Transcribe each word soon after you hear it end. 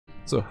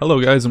So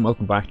hello guys and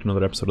welcome back to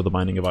another episode of The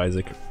Binding of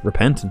Isaac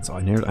Repentance. I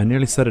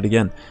nearly said it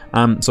again.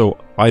 So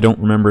I don't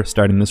remember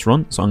starting this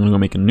run, so I'm gonna go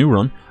make a new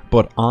run.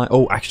 But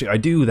actually I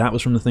do. That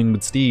was from the thing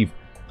with Steve.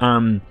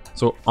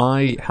 So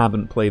I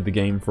haven't played the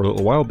game for a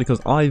little while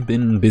because I've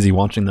been busy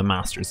watching the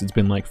Masters. It's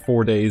been like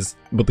 4 days,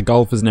 but the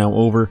golf is now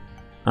over,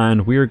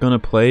 and we're gonna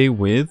play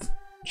with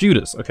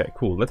Judas. Okay,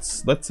 cool.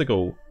 Let's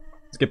go.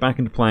 Let's get back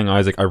into playing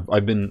Isaac.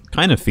 I've been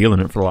kind of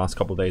feeling it for the last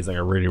couple of days. Like I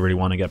really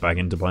want to get back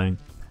into playing.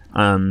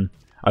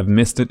 I've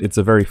missed it. It's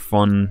a very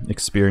fun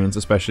experience,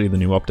 especially the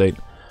new update.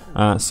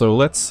 So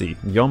let's see.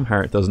 Yum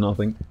Heart does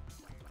nothing.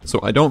 So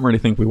I don't really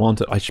think we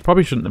want it.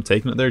 Probably shouldn't have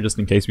taken it there just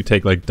in case we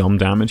take like dumb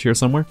damage here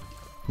somewhere.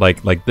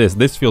 Like this.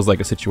 This feels like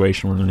a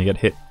situation where we're going to get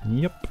hit.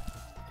 Yep.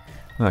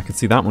 I can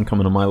see that one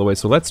coming a mile away.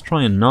 So let's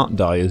try and not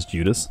die as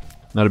Judas.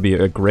 That'd be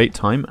a great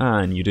time.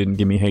 And you didn't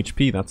give me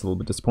HP. That's a little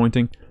bit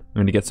disappointing. I'm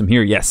going to get some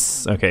here.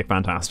 Yes. Okay,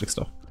 fantastic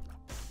stuff.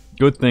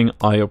 Good thing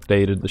I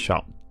updated the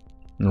shop.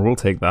 And we'll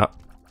take that.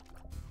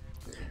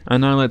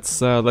 And now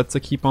let's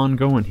keep on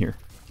going here.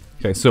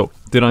 Okay, so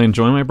did I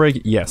enjoy my break?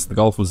 Yes, the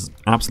golf was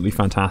absolutely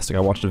fantastic. I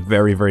watched a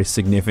very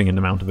significant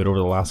amount of it over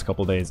the last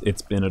couple of days.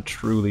 It's been a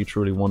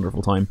truly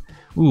wonderful time.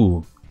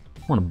 Ooh,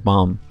 what a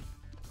bomb!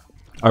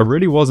 I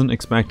really wasn't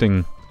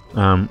expecting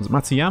was it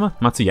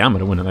Matsuyama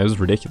to win it. That was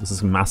ridiculous.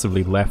 This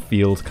massively left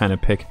field kind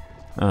of pick.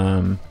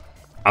 I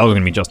was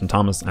gonna be Justin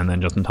Thomas, and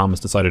then Justin Thomas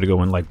decided to go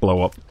and like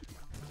blow up.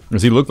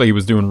 Because he looked like he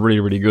was doing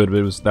really good,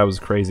 but that was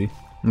crazy.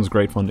 It was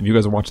great fun. If you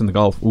guys are watching the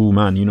golf, ooh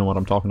man, you know what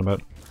I'm talking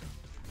about.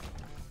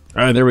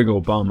 Alright, there we go,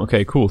 bomb.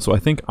 Okay, cool. So I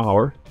think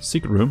our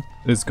secret room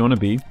is gonna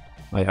be,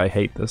 I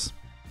hate this,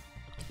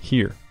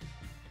 here.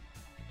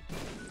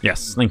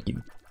 Yes, thank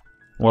you.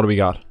 What do we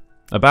got?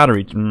 A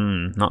battery.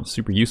 Not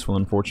super useful,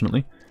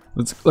 unfortunately.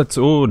 Let's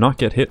not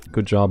get hit.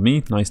 Good job,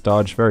 me. Nice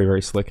dodge.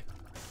 Very slick.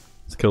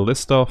 Let's kill this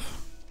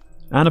stuff.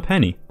 And a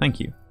penny. Thank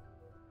you.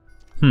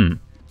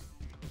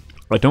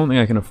 I don't think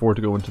I can afford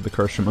to go into the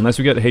curse room unless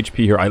we get HP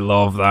here. I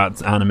love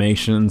that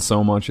animation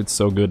so much. It's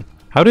so good.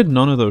 How did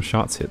none of those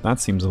shots hit? That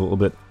seems a little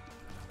bit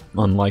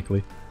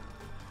unlikely.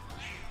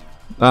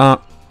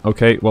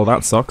 Okay, well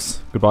that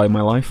sucks. Goodbye my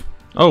life.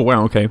 Oh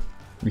wow, okay.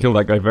 We killed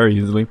that guy very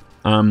easily.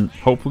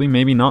 Hopefully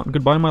maybe not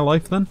goodbye my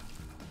life then.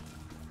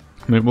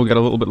 Maybe we'll get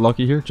a little bit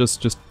lucky here.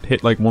 Just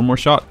hit like one more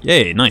shot.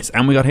 Yay, nice.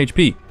 And we got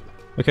HP.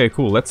 Okay,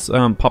 cool. Let's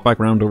pop back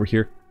around over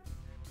here.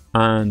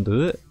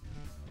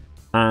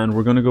 And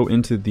we're gonna go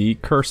into the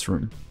curse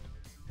room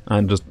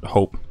and just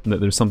hope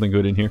that there's something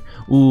good in here.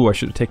 Ooh, I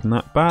should have taken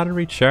that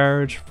battery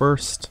charge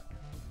first.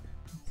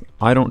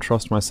 I don't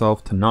trust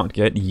myself to not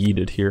get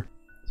yeeted here.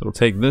 So we'll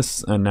take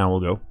this and now we'll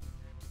go.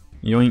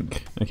 Yoink.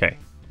 Okay.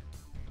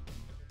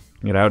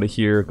 Get out of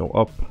here, go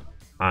up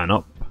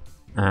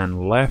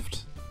and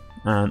left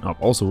and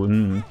up. Also,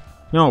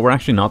 no, we're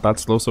actually not that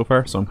slow so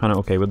far, so I'm kind of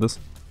okay with this.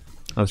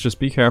 Let's just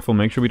be careful,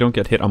 make sure we don't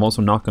get hit. I'm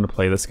also not going to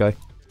play this guy.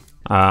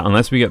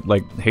 Unless we get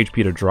like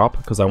HP to drop,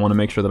 because I want to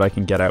make sure that I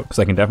can get out, because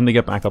I can definitely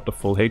get back up to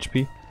full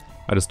HP.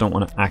 I just don't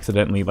want to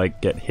accidentally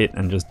like get hit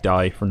and just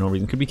die for no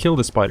reason. Could we kill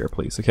the spider,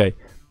 please? Okay,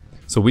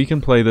 so we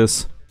can play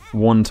this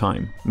one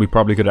time. We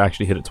probably could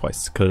actually hit it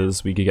twice,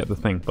 because we could get the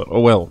thing, but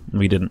oh well,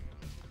 we didn't.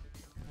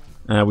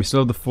 We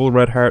still have the full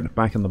red heart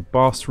back in the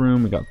boss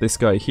room. We got this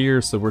guy here,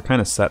 so we're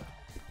kind of set.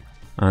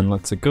 And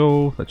let's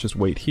go. Let's just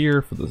wait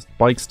here for the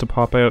bikes to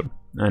pop out.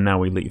 And now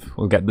we leave.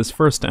 We'll get this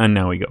first, and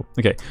now we go.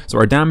 Okay, so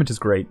our damage is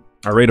great.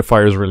 Our rate of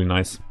fire is really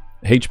nice.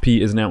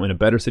 HP is now in a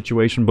better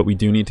situation, but we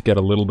do need to get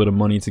a little bit of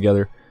money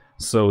together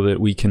so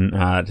that we can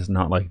just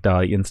not like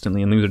die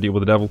instantly and lose our deal with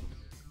the devil.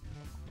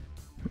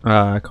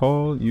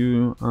 Call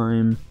you,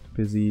 I'm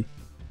busy.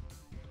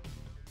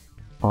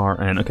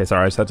 RN. Okay,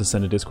 sorry, I just had to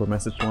send a Discord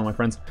message to one of my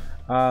friends.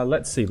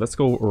 Let's see, let's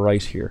go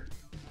right here.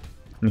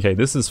 Okay,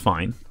 this is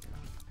fine.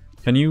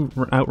 Can you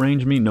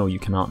outrange me? No, you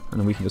cannot. And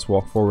then we can just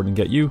walk forward and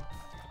get you.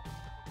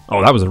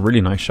 Oh, that was a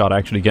really nice shot,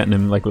 actually, getting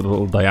him like with a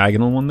little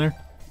diagonal one there.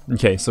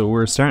 Okay, so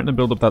we're starting to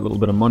build up that little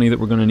bit of money that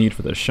we're going to need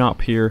for the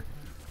shop here.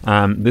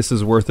 This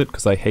is worth it,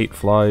 because I hate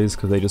flies,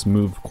 because they just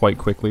move quite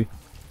quickly.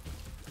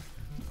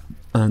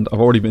 And I've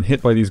already been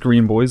hit by these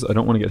green boys. I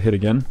don't want to get hit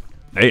again.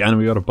 Hey, and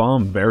we got a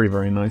bomb.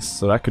 Very nice.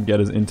 So that could get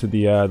us into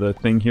the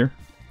thing here.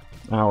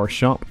 Our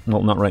shop.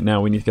 Well, not right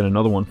now. We need to get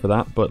another one for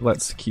that, but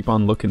let's keep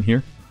on looking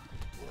here.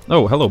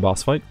 Oh, hello,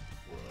 boss fight.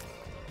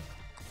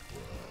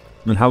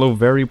 And hello,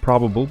 very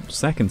probable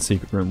second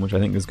secret room, which I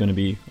think is going to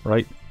be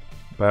right.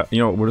 But, you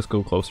know, we'll just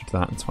go closer to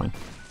that. It's fine.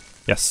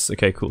 Yes,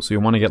 okay, cool. So you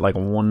want to get like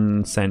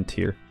 1 cent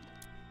here.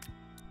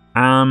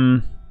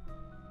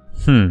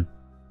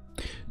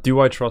 Do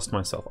I trust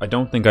myself? I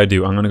don't think I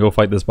do. I'm going to go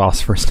fight this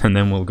boss first, and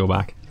then we'll go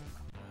back.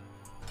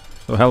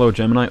 So, hello,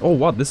 Gemini. Oh,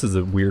 what? This is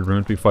a weird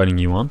room to be fighting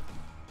you on.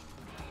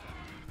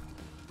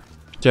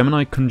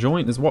 Gemini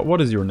conjoined is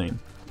what is your name?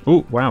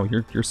 Oh, wow,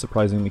 you're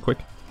surprisingly quick.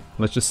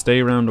 Let's just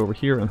stay around over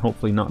here and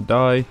hopefully not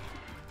die.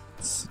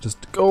 Let's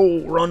just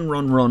go. Run.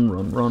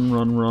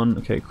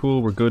 Okay,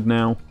 cool, we're good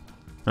now.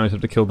 Now we just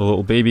have to kill the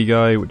little baby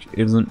guy, which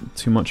isn't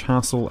too much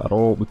hassle at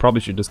all. We probably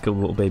should just kill the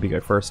little baby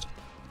guy first.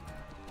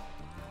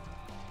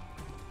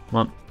 Come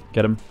on,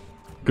 get him.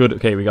 Good,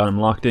 okay, we got him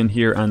locked in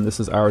here, and this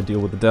is our deal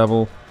with the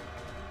devil.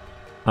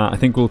 I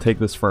think we'll take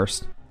this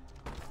first.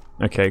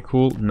 Okay,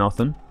 cool,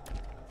 nothing.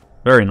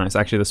 Very nice.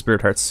 Actually, the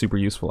spirit heart's super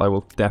useful. I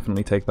will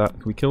definitely take that.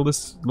 Can we kill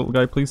this little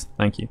guy, please?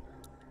 Thank you.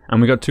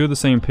 And we got 2 of the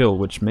same pill,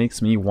 which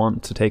makes me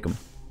want to take them.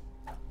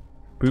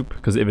 Boop,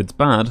 because if it's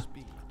bad,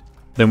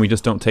 then we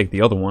just don't take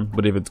the other one,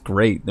 but if it's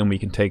great, then we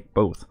can take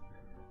both.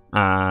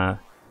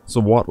 So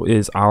what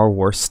is our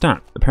worst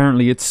stat?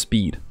 Apparently it's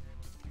speed.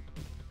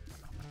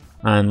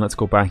 And let's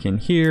go back in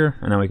here,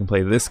 and now we can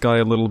play this guy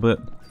a little bit.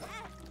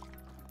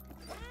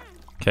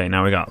 Okay,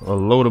 now we got a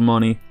load of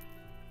money.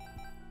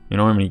 You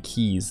don't have any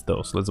keys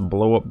though, so let's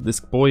blow up this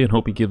boy and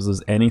hope he gives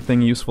us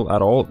anything useful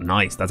at all.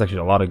 Nice, that's actually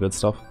a lot of good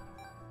stuff.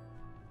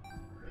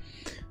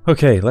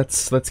 Okay,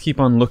 let's keep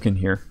on looking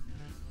here.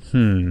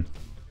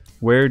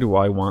 Where do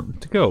I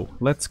want to go?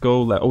 Let's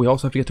go. Oh, we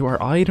also have to get to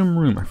our item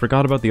room. I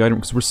forgot about the item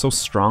because we're so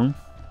strong.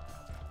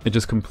 It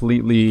just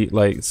completely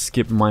like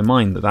skipped my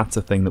mind that that's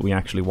a thing that we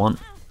actually want.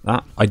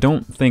 I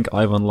don't think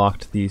I've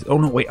unlocked these. Oh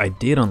no, wait, I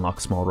did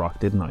unlock Small Rock,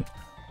 didn't I?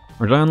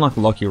 Or did I unlock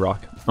Lucky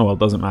Rock? Oh well, it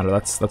doesn't matter.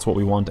 That's what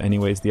we want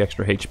anyways. The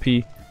extra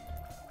HP.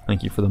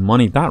 Thank you for the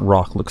money. That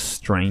rock looks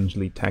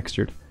strangely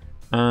textured.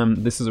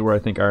 This is where I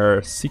think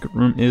our secret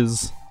room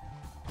is.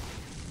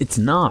 It's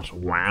not.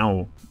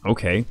 Wow.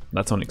 Okay,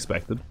 that's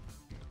unexpected.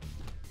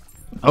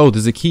 Oh,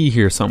 there's a key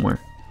here somewhere.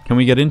 Can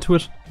we get into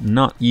it?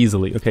 Not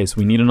easily. Okay, so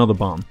we need another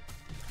bomb.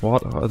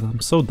 What?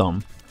 I'm so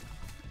dumb.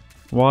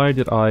 Why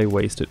did I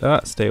waste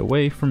it? Stay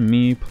away from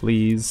me,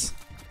 please.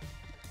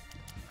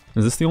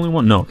 Is this the only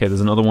one? No, okay,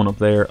 there's another one up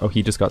there. Oh,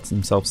 he just got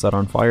himself set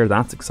on fire.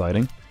 That's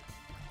exciting.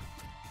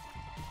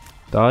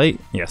 Die.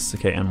 Yes,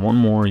 okay, and one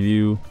more,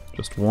 you.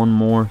 Just one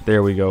more.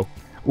 There we go.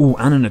 Ooh,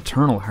 and an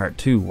eternal heart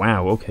too.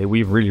 Wow, okay,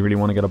 we really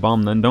want to get a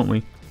bomb then, don't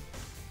we?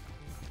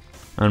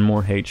 And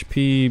more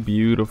HP,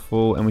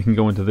 beautiful. And we can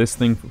go into this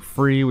thing for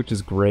free, which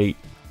is great.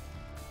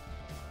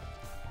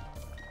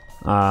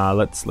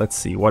 Let's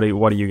see. What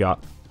do you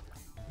got?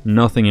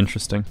 Nothing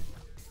interesting.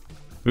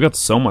 We got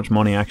so much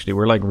money actually.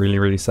 We're like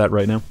really set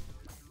right now.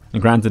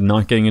 And granted,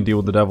 not getting a deal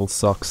with the devil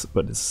sucks,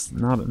 but it's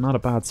not a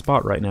bad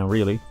spot right now,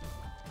 really.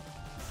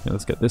 Okay,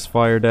 let's get this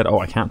fire dead. Oh,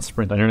 I can't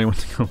sprint. I nearly want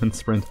to go and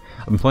sprint.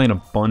 I've been playing a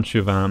bunch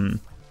of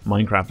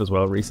Minecraft as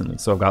well recently,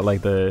 so I've got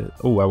like the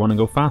I want to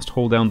go fast.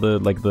 Hold down the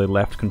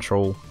left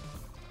control,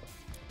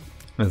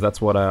 because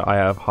that's what I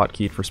have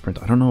hotkeyed for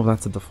sprint. I don't know if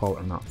that's a default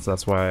or not, so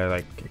that's why I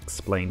like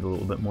explained a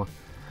little bit more.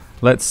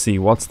 Let's see,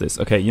 what's this?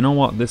 Okay, you know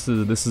what? This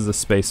is a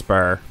space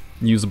bar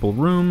usable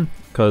room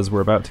because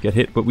we're about to get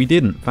hit, but we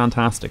didn't.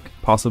 Fantastic.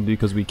 Possibly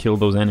because we killed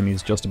those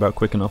enemies just about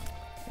quick enough.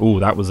 Oh,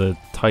 that was a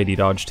tidy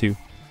dodge too.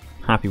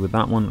 Happy with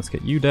that one. Let's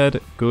get you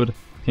dead. Good.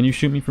 Can you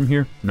shoot me from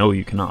here? No,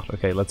 you cannot.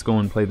 Okay, let's go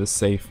and play this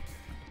safe.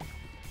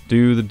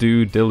 Do the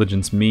due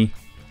diligence, me.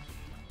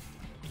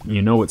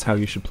 You know it's how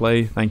you should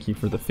play. Thank you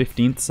for the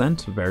 15th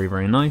cent.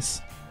 Very nice.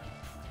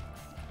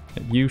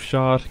 Get you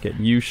shot. Get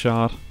you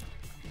shot.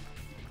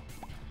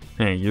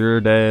 Hey, you're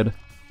dead.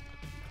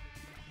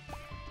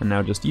 And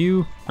now just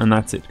you. And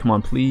that's it. Come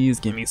on, please.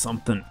 Give me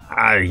something.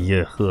 Ah,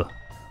 yeah.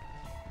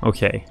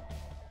 Okay.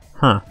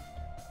 Huh.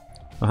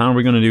 Well, how are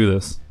we going to do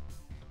this?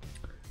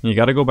 You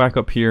gotta go back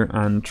up here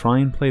and try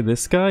and play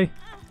this guy?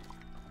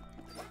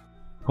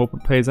 Hope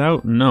it pays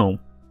out? No.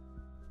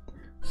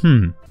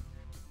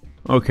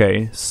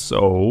 Okay,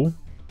 so...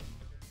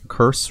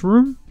 Curse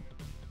room?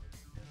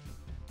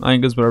 I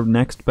think is our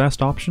next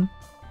best option.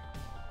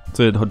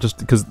 So just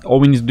because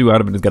all we need to do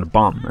out of it is get a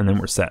bomb, and then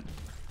we're set.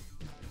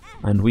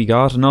 And we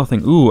got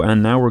nothing. Ooh,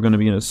 and now we're going to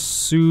be in a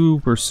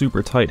super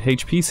tight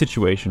HP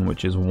situation,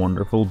 which is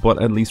wonderful,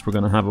 but at least we're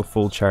going to have a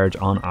full charge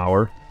on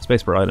our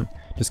spacebar item.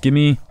 Just give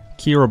me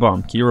Kira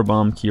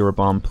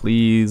bomb,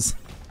 please.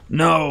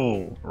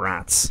 No!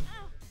 Rats.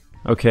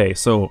 Okay,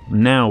 so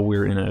now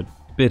we're in a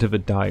bit of a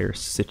dire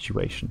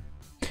situation.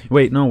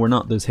 Wait, no, we're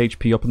not. There's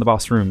HP up in the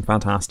boss room.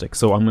 Fantastic.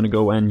 So I'm going to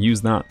go and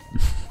use that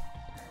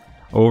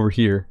over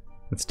here.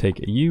 Let's take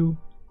a U,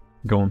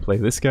 go and play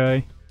this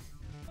guy.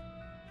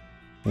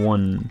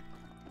 1,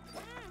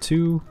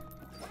 2.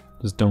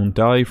 Just don't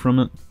die from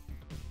it.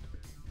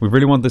 We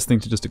really want this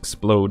thing to just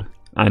explode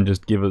and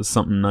just give us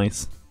something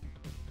nice.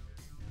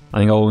 I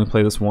think I'll only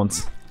play this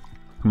once.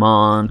 Come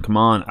on, come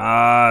on.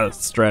 Ah,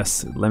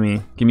 stress.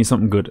 Give me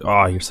something good.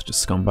 Oh, you're such a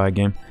scumbag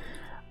game.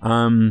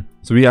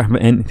 So we have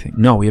anything?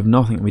 No, we have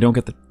nothing. We don't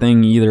get the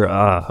thing either.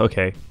 Ah,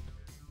 okay.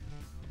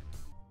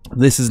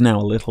 This is now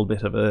a little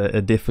bit of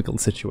a difficult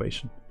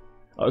situation.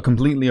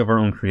 Completely of our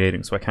own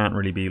creating, so I can't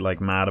really be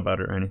like mad about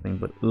it or anything,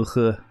 but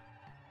ugh,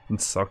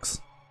 it sucks.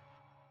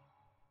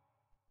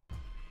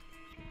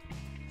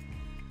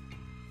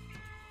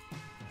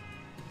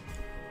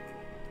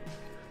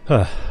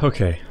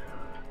 Okay.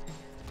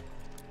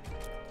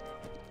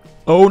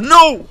 Oh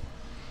no!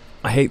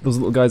 I hate those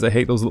little guys, I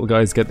hate those little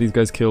guys. Get these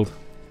guys killed.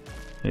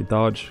 Okay,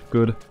 dodge,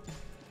 good.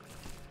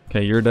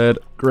 Okay, you're dead,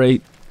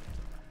 great.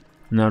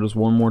 Now just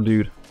one more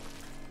dude.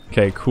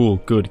 Okay, cool,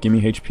 good, give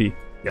me HP.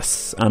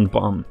 Yes, and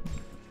bomb.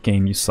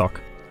 Game, you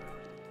suck.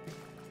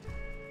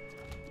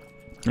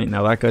 Right,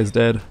 now that guy's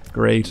dead.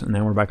 Great, and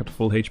now we're back up to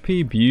full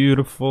HP.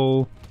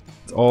 Beautiful.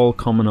 It's all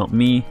coming up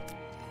me.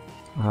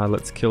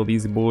 Let's kill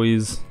these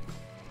boys.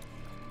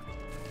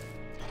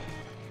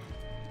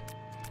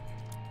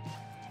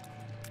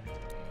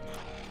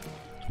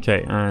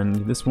 Okay, and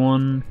this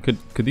one, could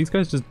these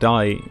guys just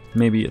die?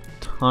 Maybe a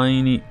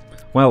tiny...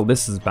 Well,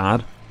 this is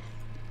bad.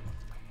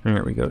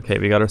 There we go. Okay,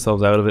 we got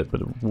ourselves out of it,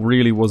 but it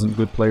really wasn't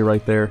good play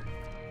right there.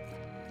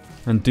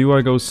 And do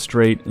I go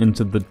straight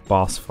into the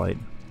boss fight?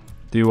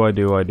 Do I? I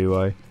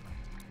don't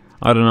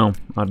know.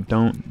 I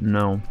don't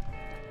know.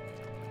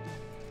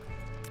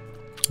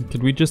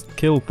 Could we just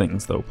kill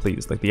things though,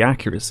 please? Like the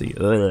accuracy.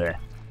 Ugh.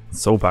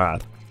 So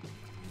bad.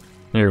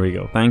 There we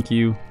go. Thank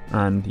you.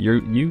 And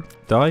you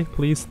die,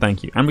 please.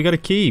 Thank you. And we got a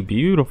key.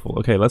 Beautiful.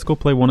 Okay, let's go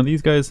play one of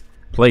these guys.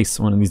 Place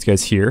one of these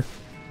guys here.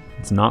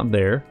 It's not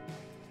there.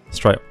 Let's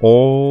try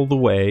all the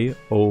way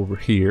over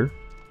here.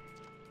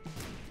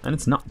 And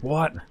it's not...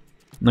 What?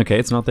 Okay,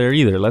 it's not there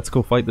either. Let's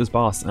go fight this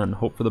boss and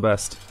hope for the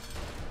best.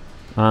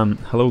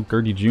 Hello,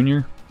 Gertie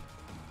Jr.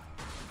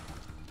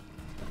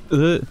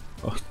 Oh,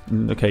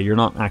 okay, you're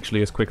not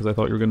actually as quick as I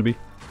thought you were going to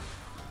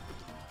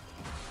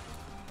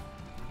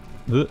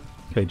be.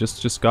 Okay,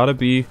 just gotta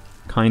be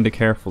kind of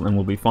careful and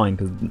we'll be fine,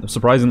 because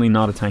surprisingly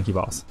not a tanky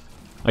boss.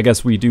 I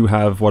guess we do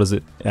have, what is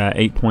it,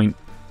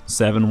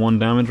 8.71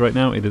 damage right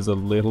now. It is a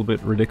little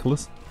bit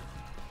ridiculous.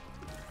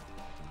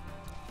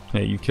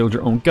 Hey, you killed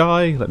your own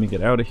guy. Let me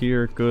get out of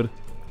here. Good.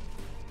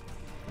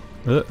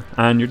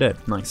 And you're dead.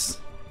 Nice.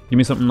 Give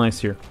me something nice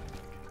here.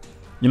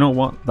 You know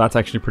what? That's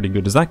actually pretty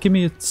good. Does that give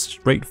me a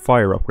straight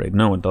fire upgrade?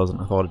 No, it doesn't.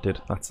 I thought it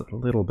did. That's a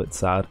little bit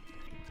sad.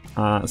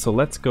 So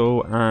let's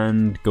go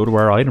and go to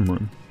our item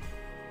room.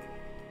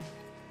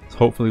 So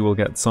hopefully we'll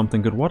get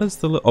something good. What is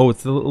the... Oh,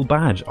 it's the little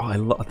badge. Oh, I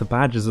love... The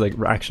badge is like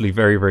actually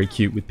very, very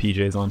cute with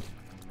PJs on.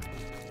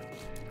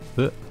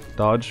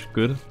 Dodge.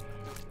 Good.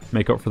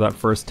 Make up for that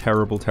first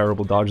terrible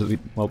dodge that we...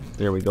 Well,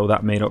 there we go.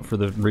 That made up for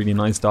the really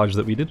nice dodge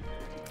that we did.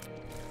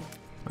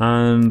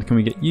 And can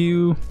we get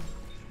you?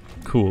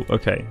 Cool.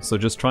 Okay, so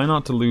just try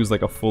not to lose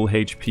like a full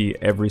HP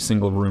every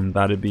single room.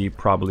 That'd be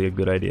probably a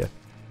good idea.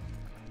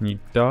 Can you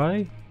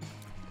die?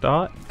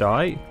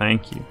 Die?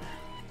 Thank you.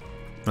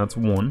 That's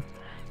one.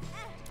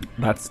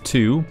 That's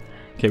two.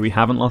 Okay, we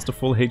haven't lost a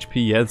full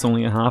HP yet. It's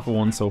only a half of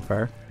one so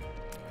far.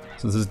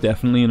 So this is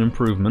definitely an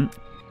improvement.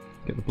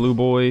 Get the blue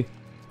boy.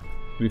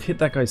 We've hit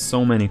that guy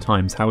so many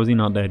times. How is he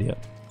not dead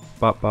yet?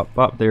 Bop, bop,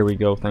 bop. There we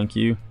go. Thank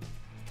you.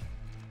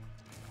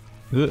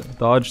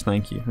 Dodge.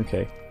 Thank you.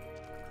 Okay.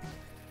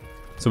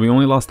 So we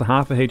only lost a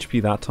half a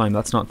HP that time.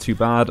 That's not too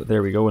bad.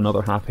 There we go.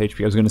 Another half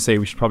HP. I was going to say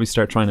we should probably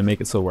start trying to make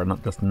it so we're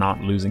not just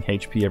not losing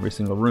HP every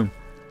single room.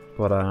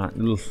 But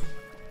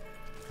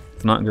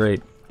it's not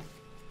great.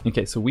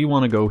 Okay, so we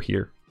want to go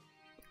here.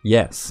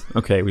 Yes.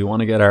 Okay, we want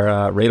to get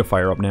our rate of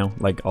fire up now.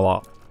 Like a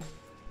lot.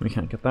 We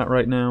can't get that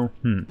right now.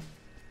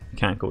 We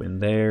can't go in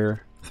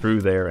there.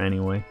 Through there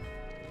anyway.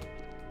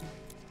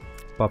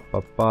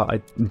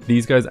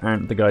 These guys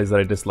aren't the guys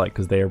that I dislike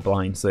because they are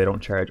blind, so they don't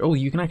charge. Oh,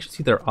 you can actually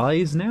see their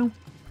eyes now?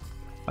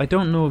 I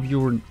don't know if you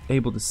were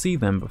able to see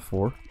them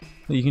before.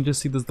 You can just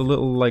see there's the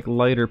little like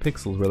lighter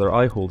pixels where their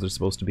eye holes are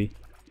supposed to be.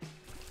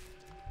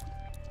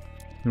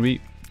 Can we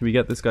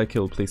get this guy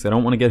killed, please? I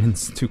don't want to get in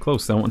too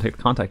close. I don't want to take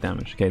contact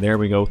damage. Okay, there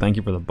we go. Thank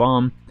you for the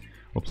bomb.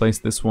 We'll place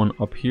this one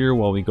up here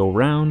while we go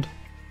round.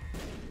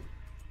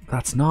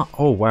 That's not...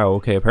 Oh, wow.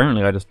 Okay,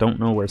 apparently I just don't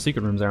know where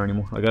secret rooms are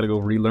anymore. I gotta go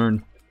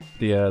relearn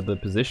the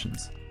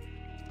positions.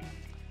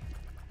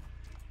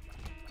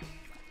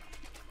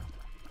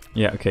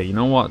 Yeah, okay, you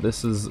know what?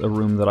 This is a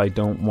room that I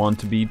don't want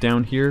to be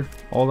down here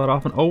all that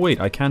often. Oh, wait,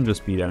 I can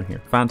just be down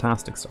here.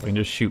 Fantastic stuff. I can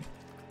just shoot.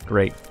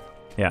 Great.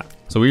 Yeah,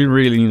 so we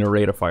really need a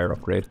rate of fire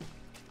upgrade.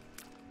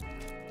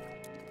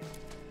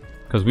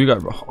 Because we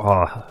got...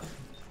 Oh.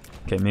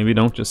 Okay, maybe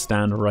don't just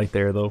stand right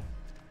there, though.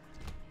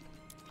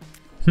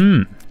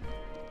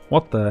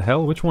 What the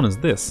hell? Which one is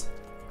this?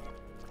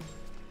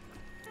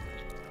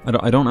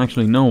 I don't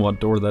actually know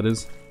what door that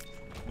is.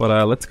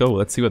 But let's go.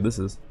 Let's see what this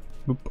is.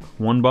 Boop.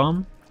 One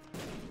bomb.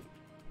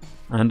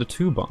 And a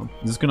two bomb.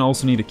 Is this going to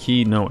also need a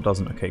key? No, it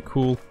doesn't. Okay,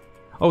 cool.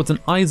 Oh, it's an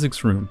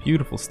Isaac's room.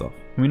 Beautiful stuff.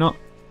 Can we not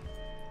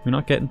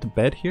get into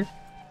bed here?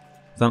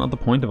 Is that not the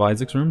point of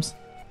Isaac's rooms?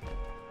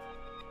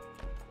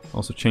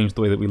 Also change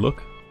the way that we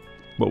look.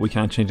 But we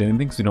can't change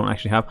anything because we don't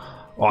actually have...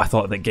 Oh, I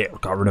thought they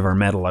got rid of our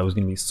medal. I was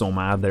going to be so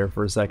mad there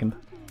for a second.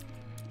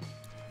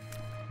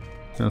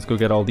 So let's go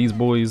get all these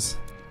boys.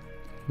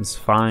 It's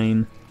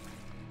fine.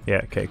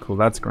 Yeah, okay, cool.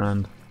 That's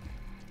grand.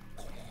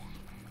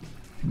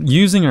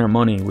 Using our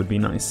money would be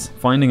nice.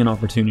 Finding an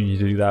opportunity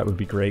to do that would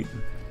be great.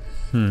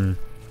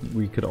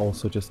 We could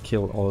also just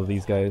kill all of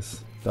these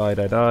guys.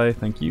 Die.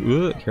 Thank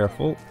you.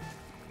 Careful.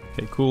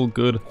 Okay, cool.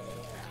 Good.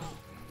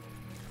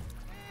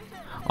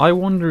 I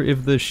wonder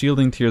if the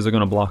shielding tiers are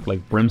going to block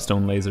like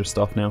brimstone laser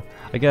stuff now.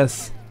 I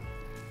guess...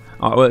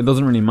 well, it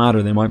doesn't really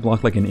matter. They might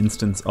block like an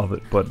instance of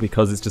it, but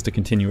because it's just a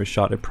continuous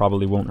shot, it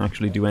probably won't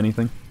actually do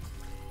anything.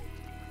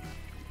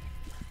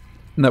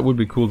 And that would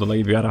be cool to like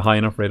if you had a high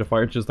enough rate of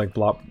fire, just like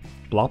block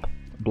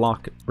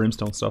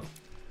brimstone stuff.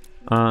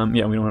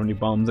 Yeah, we don't have any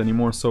bombs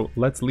anymore, so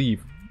let's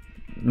leave.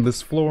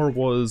 This floor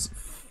was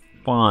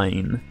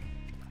fine.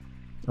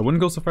 I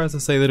wouldn't go so far as to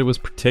say that it was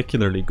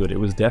particularly good. It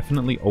was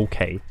definitely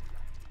okay.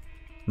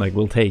 Like,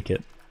 we'll take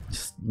it.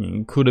 Just, you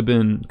know, could have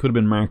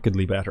been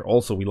markedly better.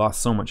 Also, we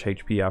lost so much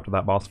HP after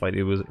that boss fight.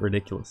 It was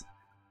ridiculous.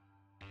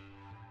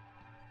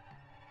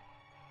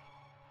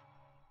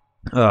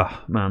 Ugh,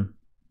 man.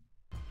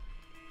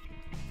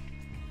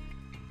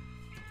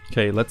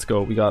 Okay, let's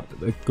go. We got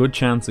a good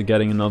chance of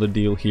getting another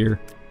deal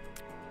here.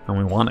 And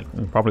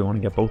we probably want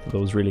to get both of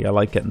those, really. I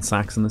like getting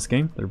sacks in this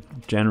game. They're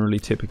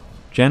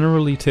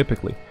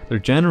typically.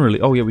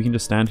 Oh yeah, we can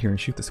just stand here and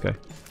shoot this guy.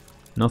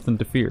 Nothing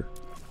to fear.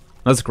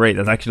 That's great.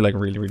 That's actually like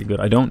really, really good.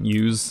 I don't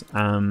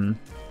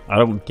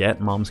get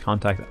Mom's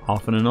Contact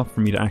often enough for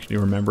me to actually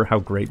remember how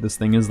great this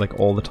thing is, like,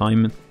 all the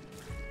time.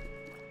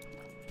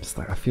 Just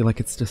like, I feel like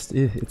it's just,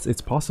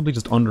 it's possibly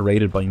just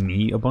underrated by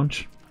me a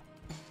bunch.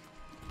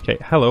 Okay,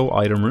 hello,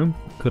 item room.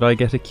 Could I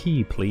get a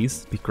key,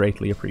 please? Be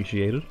greatly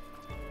appreciated.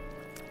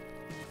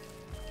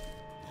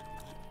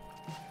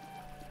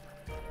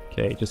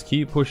 Okay, just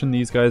keep pushing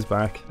these guys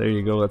back. There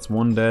you go, that's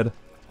one dead.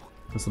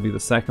 This will be the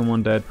second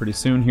one dead pretty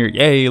soon here.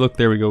 Yay, look,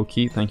 there we go,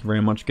 key. Thank you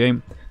very much,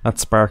 game. That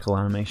sparkle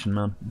animation,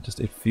 man.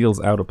 It feels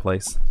out of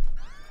place.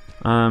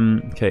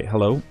 Okay,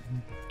 hello.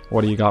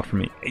 What do you got for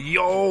me?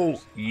 Yo!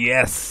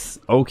 Yes!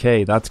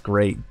 Okay, that's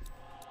great.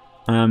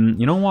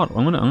 You know what?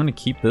 I'm gonna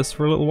keep this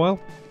for a little while.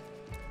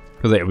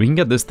 Because hey, we can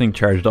get this thing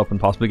charged up and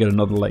possibly get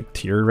another, like,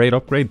 tier rate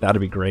upgrade.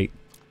 That'd be great.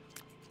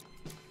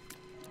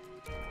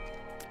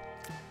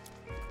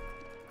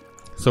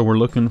 So we're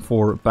looking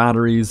for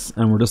batteries,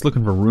 and we're just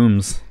looking for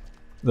rooms.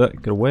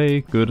 Get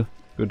away. Good.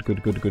 Good.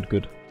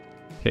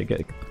 Okay,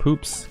 get the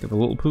poops. Get the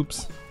little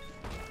poops.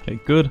 Okay,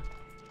 good.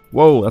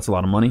 Whoa, that's a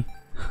lot of money.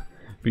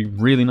 Be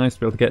really nice to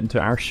be able to get into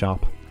our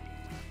shop.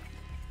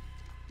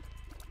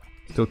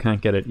 Still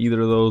can't get it either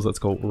of those. Let's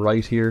go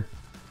right here.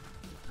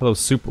 Hello,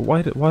 super.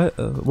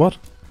 What?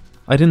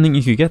 I didn't think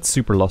you could get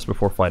super lust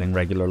before fighting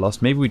regular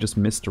lust. Maybe we just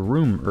missed a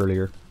room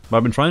earlier. But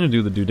I've been trying to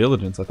do the due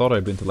diligence. I thought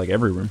I'd been to like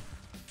every room.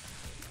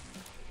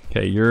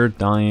 Okay, you're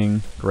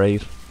dying.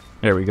 Great.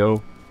 There we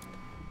go.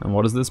 And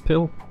what is this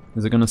pill?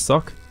 Is it gonna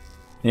suck?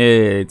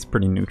 It's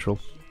pretty neutral.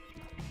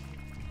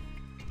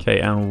 Okay,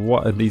 and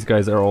what? These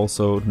guys are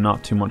also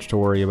not too much to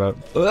worry about.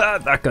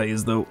 That guy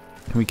is, though.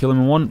 Can we kill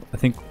him in one? I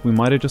think we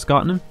might have just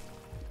gotten him.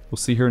 We'll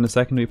see here in a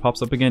second if he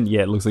pops up again.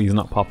 Yeah, it looks like he's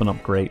not popping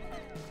up great.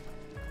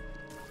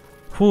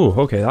 Whew,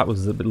 okay, that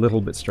was a little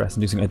bit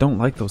stress-inducing. I don't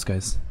like those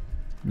guys.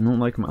 I don't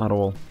like them at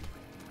all.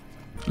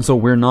 So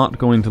we're not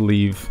going to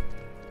leave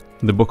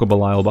the Book of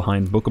Belial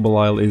behind. Book of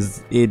Belial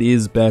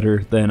is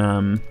better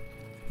than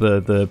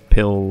the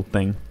pill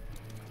thing.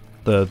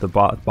 The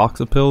box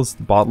of pills,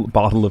 the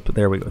bottle of,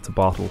 there we go, it's a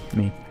bottle,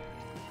 me.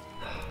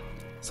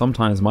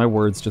 Sometimes my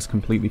words just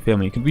completely fail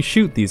me. Could we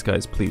shoot these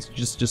guys, please?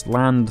 Just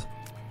land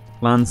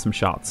some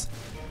shots.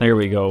 There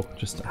we go.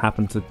 Just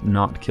happen to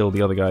not kill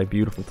the other guy.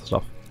 Beautiful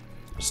stuff.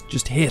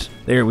 Just hit.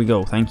 There we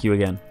go. Thank you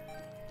again.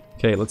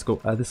 Okay, let's go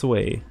this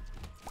way.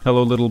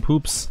 Hello, little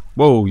poops.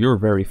 Whoa, you're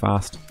very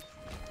fast.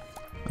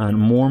 And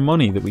more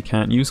money that we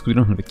can't use because we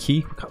don't have a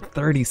key. We got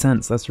 30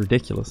 cents. That's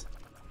ridiculous.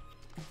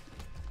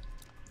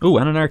 Oh,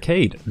 and an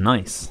arcade.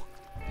 Nice.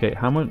 Okay,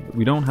 how much?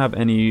 We don't have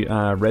any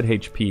red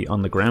HP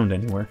on the ground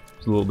anywhere.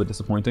 It's a little bit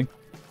disappointing.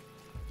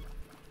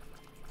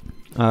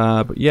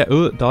 But yeah,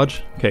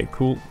 dodge. Okay,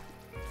 cool.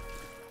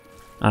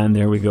 And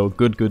there we go.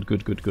 Good.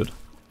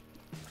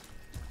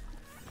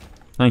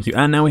 Thank you.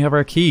 And now we have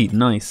our key.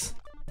 Nice.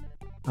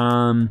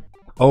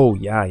 Oh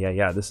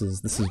yeah. This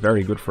is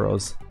very good for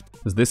us.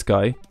 Because this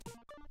guy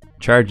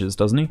charges,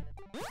 doesn't he?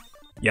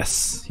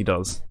 Yes, he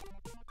does.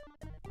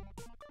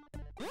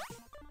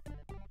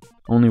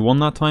 Only one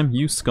that time?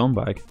 You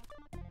scumbag.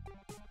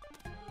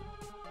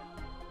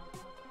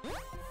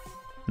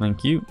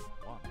 Thank you.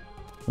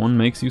 One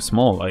makes you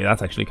small. Like,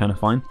 that's actually kind of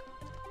fine.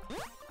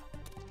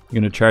 You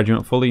gonna charge him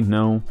up fully?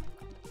 No.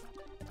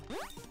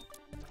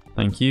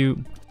 Thank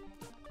you.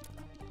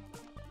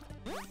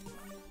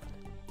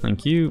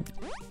 Thank you.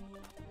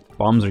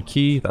 Bombs are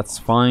key. That's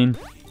fine.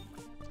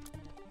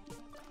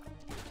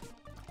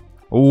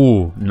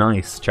 Oh,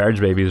 nice.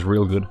 Charge baby is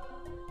real good.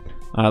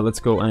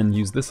 Let's go and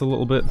use this a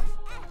little bit.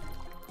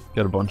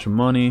 Get a bunch of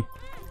money.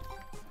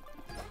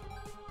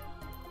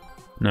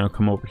 Now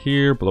come over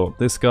here, blow up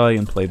this guy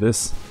and play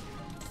this.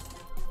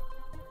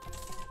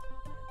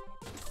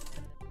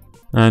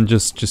 And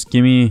just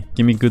give me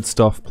good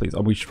stuff, please.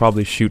 Oh, we should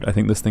probably shoot. I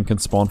think this thing can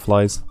spawn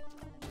flies.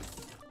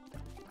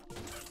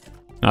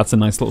 That's a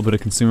nice little bit of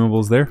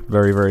consumables there.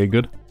 Very, very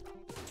good.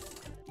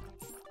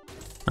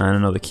 And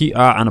another key.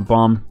 And a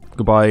bomb.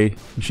 Goodbye,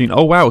 machine.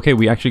 Oh, wow. Okay,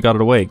 we actually got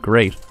it away.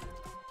 Great.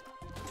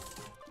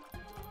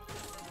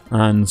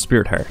 And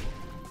Spirit Heart.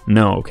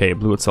 No, okay, it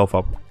blew itself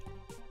up.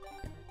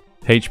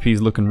 HP's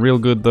looking real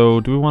good, though.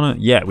 Do we want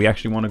to... Yeah, we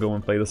actually want to go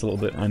and play this a little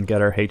bit and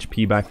get our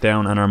HP back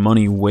down and our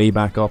money way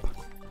back up.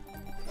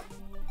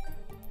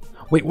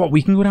 Wait, what?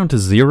 We can go down to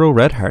 0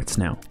 red hearts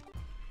now.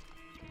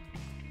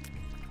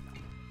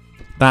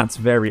 That's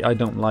very... I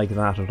don't like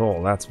that at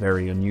all. That's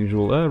very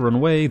unusual. Run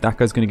away. That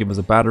guy's going to give us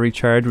a battery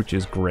charge, which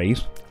is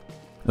great.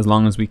 As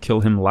long as we kill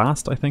him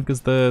last, I think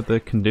is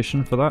the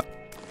condition for that.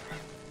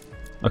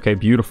 Okay,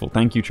 beautiful.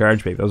 Thank you,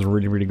 Charge Babe. That was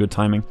really, really good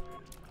timing.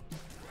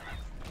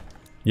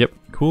 Yep,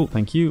 cool.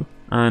 Thank you.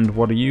 And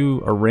what are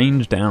you? A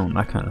range down.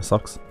 That kind of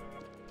sucks.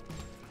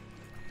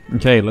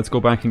 Okay, let's go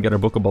back and get our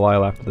Book of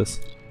Belial after this.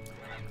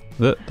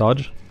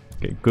 Dodge.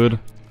 Okay, good.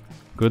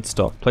 Good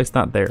stuff. Place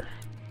that there.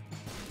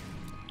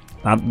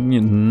 That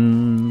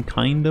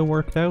kind of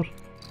worked out.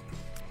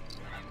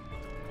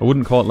 I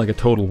wouldn't call it like a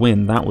total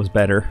win. That was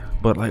better.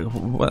 But like,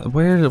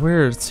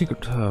 where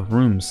secret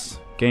rooms?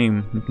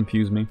 Game, you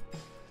confuse me.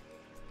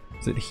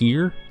 Is it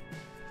here?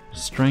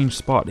 Strange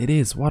spot. It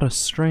is. What a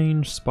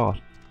strange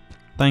spot.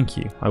 Thank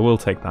you. I will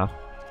take that.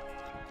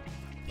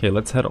 Okay,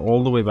 let's head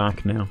all the way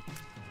back now.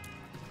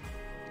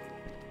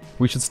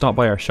 We should stop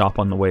by our shop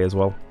on the way as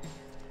well.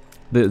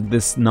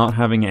 This not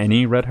having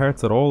any red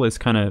hearts at all is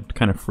kind of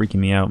freaking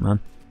me out,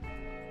 man.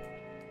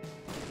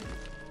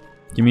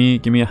 Give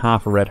me a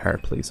half a red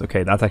heart, please.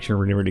 Okay, that's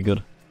actually really, really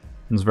good.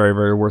 It's very,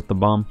 very worth the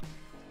bomb.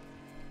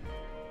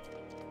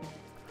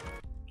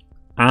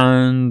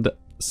 And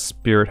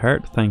spirit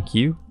heart, thank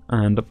you.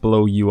 And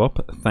blow you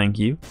up, thank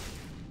you.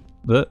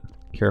 But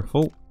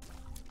careful.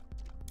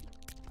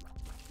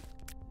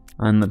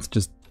 And let's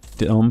just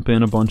dump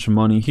in a bunch of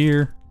money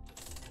here.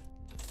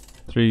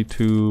 3,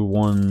 2,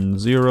 1,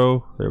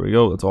 0. There we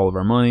go. That's all of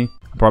our money.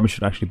 I probably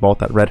should actually bought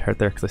that red heart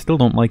there because I still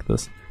don't like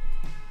this.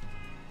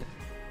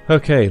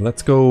 Okay,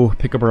 let's go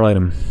pick up our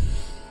item.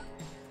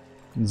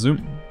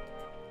 Zoom.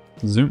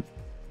 Zoom.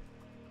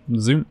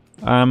 Zoom.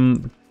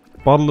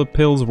 Bottle of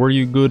pills, were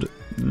you good?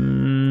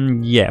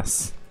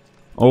 Yes.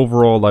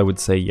 Overall, I would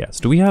say yes.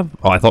 Do we have...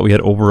 Oh, I thought we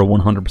had over a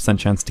 100%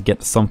 chance to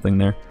get something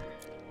there.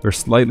 We're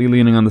slightly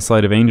leaning on the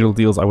side of angel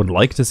deals. I would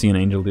like to see an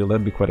angel deal.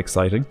 That'd be quite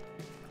exciting.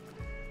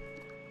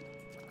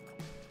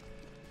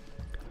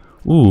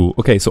 Ooh,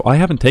 okay, so I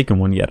haven't taken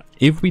one yet.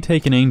 If we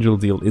take an angel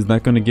deal, is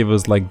that going to give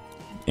us, like,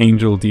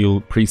 angel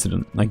deal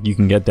precedent? Like, you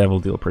can get devil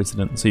deal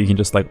precedent, so you can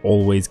just, like,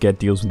 always get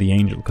deals with the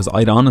angel, because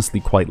I'd honestly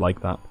quite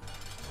like that.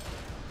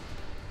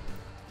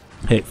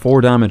 Hey,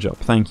 4 damage up.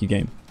 Thank you,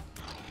 game.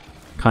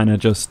 Kind of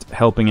just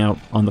helping out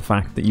on the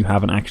fact that you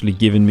haven't actually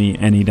given me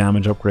any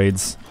damage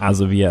upgrades as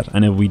of yet,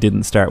 and if we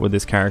didn't start with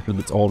this character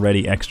that's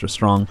already extra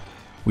strong,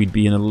 we'd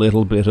be in a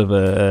little bit of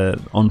a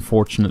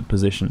unfortunate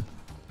position,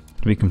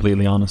 to be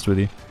completely honest with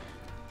you.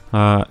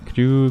 Could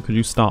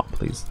you stop,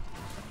 please?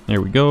 There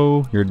we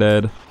go. You're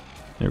dead.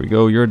 There we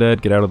go. You're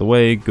dead. Get out of the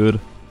way. Good.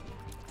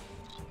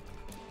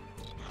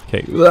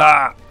 Okay.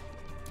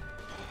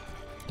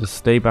 Just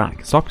stay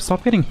back.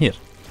 Stop getting hit.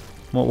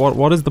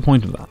 What is the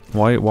point of that?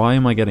 Why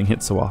am I getting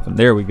hit so often?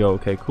 There we go.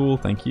 Okay, cool.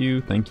 Thank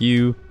you. Thank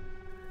you.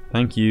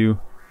 Thank you.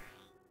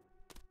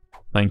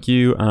 Thank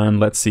you. And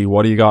let's see.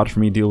 What do you got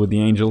for me? Deal with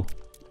the angel.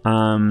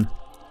 I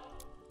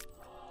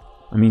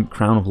mean,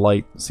 Crown of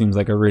Light seems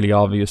like a really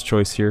obvious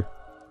choice here.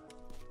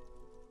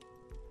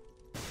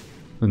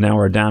 Now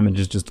our damage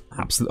is just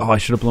absolute. Oh, I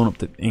should have blown up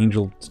the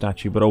angel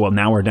statue, but oh well,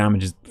 now our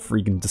damage is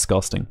freaking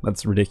disgusting.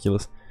 That's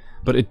ridiculous.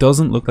 But it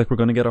doesn't look like we're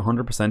going to get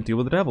 100% deal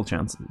with the devil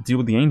chance. Deal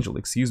with the angel,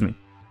 excuse me.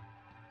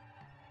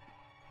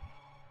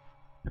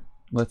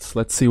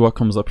 Let's see what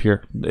comes up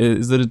here.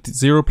 Is it a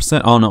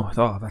 0%? Oh no.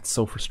 Oh, that's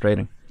so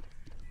frustrating.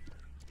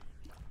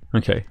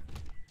 Okay.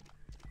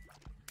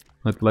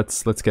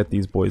 Let's get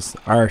these boys.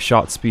 Our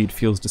shot speed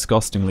feels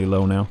disgustingly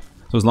low now.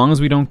 So as long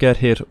as we don't get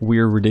hit,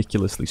 we're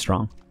ridiculously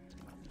strong.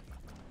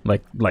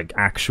 Like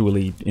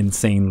actually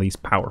insanely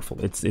powerful.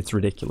 It's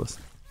ridiculous.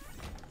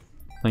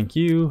 Thank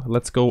you.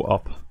 Let's go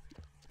up.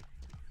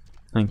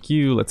 Thank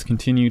you. Let's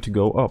continue to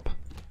go up.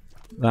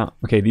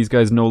 Okay, these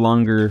guys no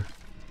longer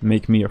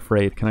make me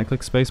afraid. Can I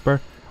click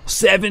spacebar?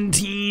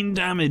 17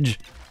 damage.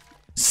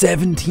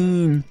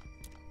 17.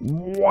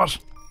 What?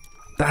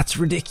 That's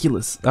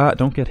ridiculous.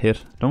 Don't get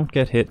hit. Don't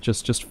get hit.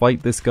 Just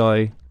fight this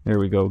guy. There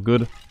we go.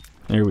 Good.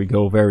 There we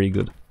go. Very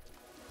good.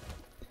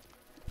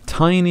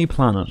 Tiny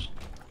planet.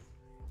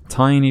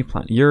 Tiny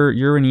planet.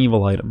 You're an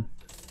evil item.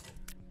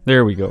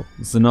 There we go.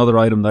 This is another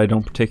item that I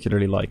don't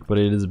particularly like, but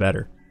it is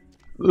better.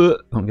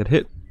 Don't get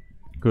hit.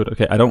 Good.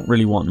 Okay, I don't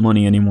really want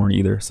money anymore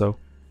either, so...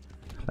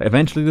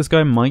 Eventually this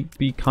guy might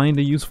be kind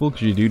of useful,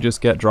 because you do just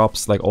get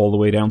drops like all the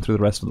way down through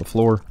the rest of the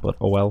floor, but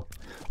oh well.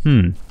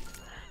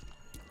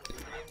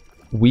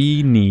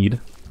 We need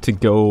to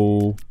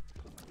go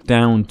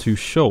down to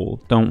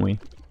Shoal, don't we?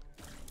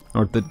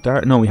 Or the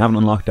dark... No, we haven't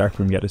unlocked Dark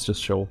Room yet, it's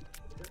just Shoal.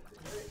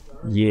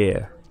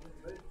 Yeah.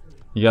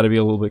 You gotta be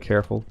a little bit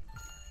careful.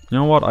 You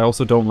know what? I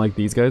also don't like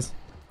these guys.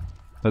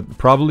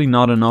 Probably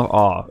not enough.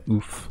 Ah,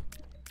 oof.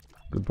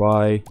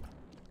 Goodbye.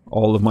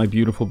 All of my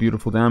beautiful,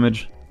 beautiful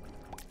damage.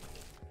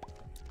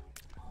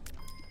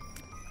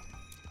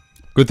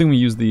 Good thing we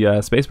used the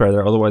spacebar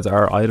there, otherwise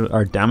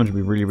our damage would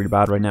be really, really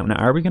bad right now. Now,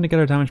 are we going to get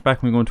our damage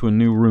back when we go into a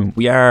new room?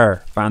 We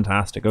are!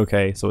 Fantastic.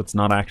 Okay, so it's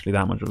not actually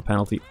that much of a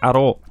penalty at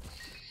all.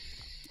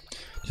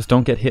 Just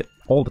don't get hit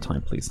all the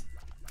time, please.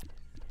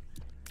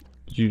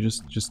 Did you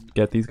just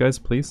get these guys,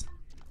 please?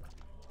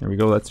 There we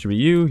go. That should be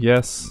you.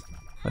 Yes.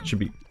 That should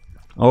be...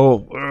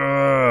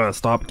 Oh,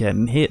 stop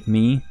getting hit,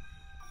 me.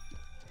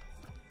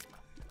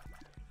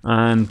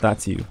 And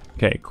that's you.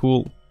 Okay,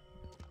 cool.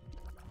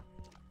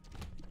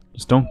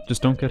 Just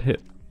don't get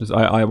hit.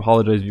 I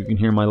apologize if you can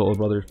hear my little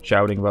brother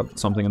shouting about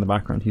something in the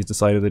background. He's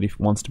decided that he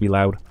wants to be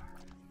loud.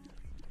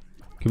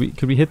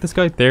 Could we hit this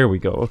guy? There we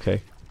go.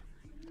 Okay.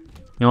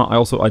 You know,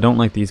 I don't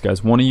like these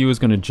guys. One of you is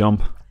going to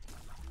jump.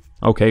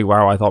 Okay,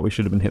 wow, I thought we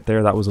should have been hit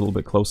there. That was a little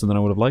bit closer than I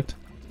would have liked.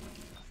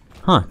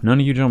 Huh, none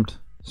of you jumped.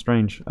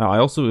 Strange. I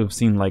also have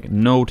seen, like,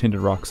 no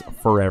tinted rocks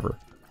forever.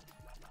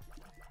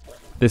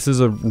 This is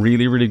a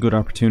really, really good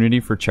opportunity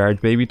for Charge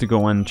Baby to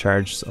go and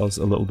charge us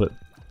a little bit.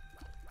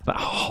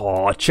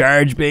 Oh,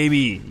 Charge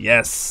Baby!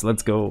 Yes,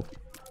 let's go.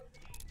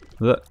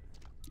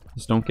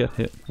 Just don't get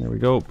hit. There we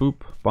go.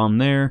 Boop. Bomb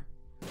there.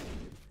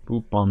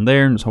 Boop. Bomb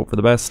there. And just hope for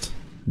the best.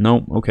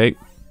 No. Okay.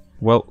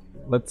 Well,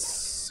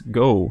 let's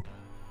go.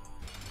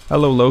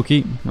 Hello,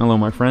 Loki. Hello,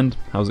 my friend.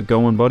 How's it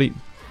going, buddy?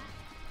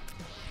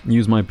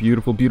 Use my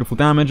beautiful, beautiful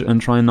damage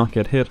and try and not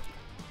get hit.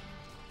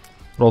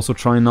 But also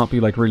try and not be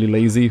like really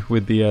lazy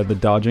with the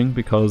dodging,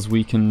 because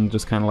we can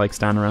just kind of like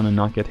stand around and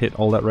not get hit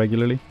all that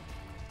regularly.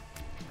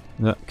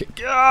 Okay.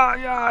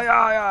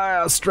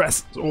 Yeah.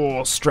 Stress.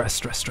 Oh,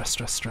 stress.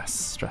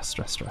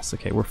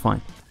 Okay, we're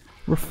fine.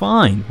 We're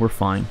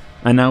fine.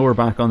 And now we're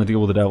back on the deal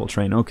with the devil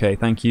train. Okay,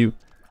 thank you.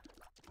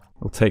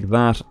 We'll take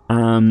that.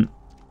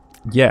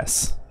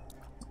 Yes.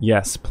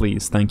 Yes,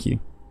 please. Thank you.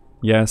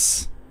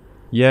 Yes.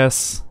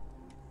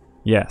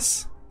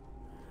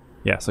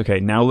 Okay,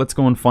 now let's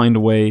go and find a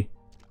way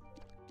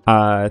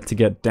to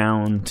get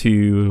down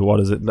to, what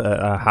is it,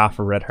 half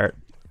a red heart.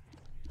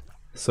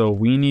 So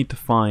we need to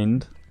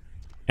find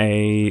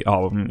a...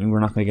 Oh, we're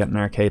not going to get an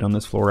arcade on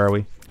this floor, are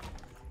we?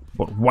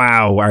 But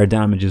wow, our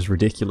damage is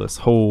ridiculous.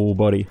 Oh,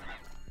 buddy.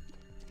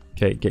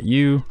 Okay, get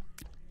you.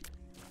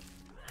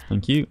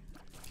 Thank you.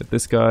 Get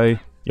this guy.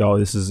 Yo,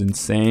 this is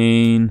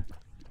insane.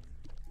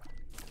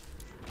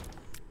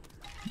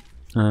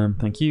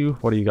 Thank you.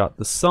 What do you got?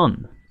 The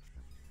sun.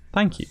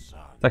 Thank you.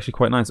 It's actually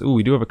quite nice. Ooh,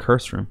 we do have a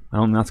curse room. I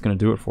don't think that's going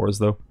to do it for us,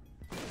 though.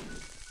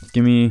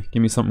 Give me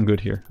something good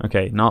here.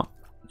 Okay, not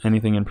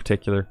anything in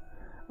particular.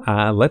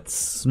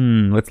 Let's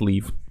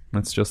leave.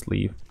 Let's just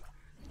leave.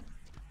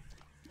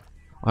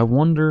 I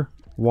wonder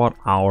what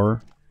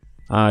our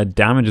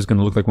damage is going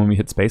to look like when we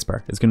hit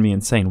spacebar. It's going to be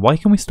insane. Why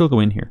can we still go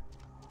in here?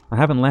 I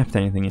haven't left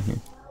anything in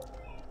here.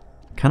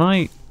 Can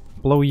I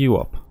blow you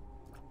up?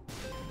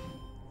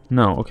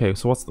 No. Okay,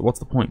 so what's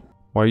the point?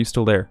 Why are you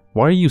still there?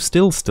 Why are you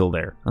still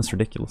there? That's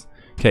ridiculous.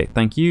 Okay,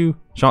 thank you.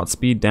 Shot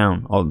speed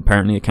down. Oh,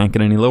 apparently it can't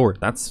get any lower.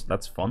 That's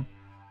fun.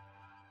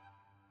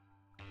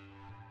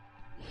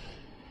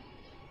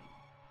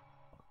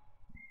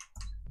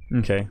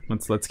 Okay,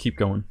 let's keep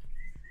going.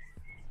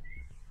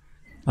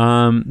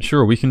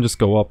 Sure, we can just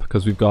go up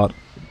because we've got...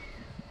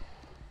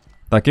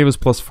 That gave us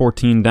plus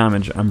 14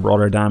 damage and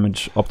brought our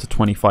damage up to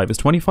 25. Is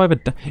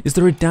 25 is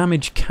there a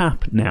damage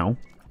cap now?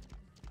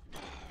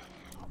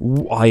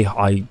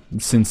 I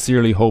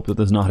sincerely hope that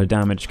there's not a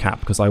damage cap,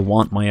 because I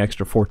want my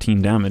extra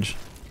 14 damage.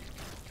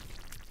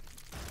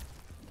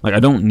 Like, I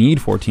don't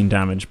need 14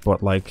 damage,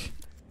 but like,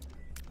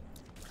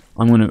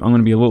 I'm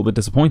gonna be a little bit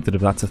disappointed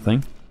if that's a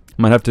thing.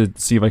 Might have to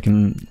see if I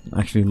can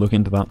actually look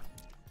into that.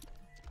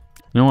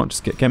 You know what?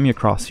 Just get me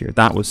across here.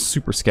 That was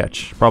super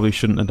sketch. Probably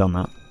shouldn't have done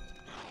that.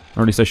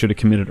 Or at least I should have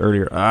committed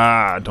earlier.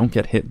 Ah, don't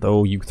get hit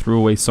though. You threw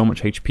away so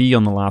much HP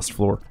on the last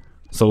floor,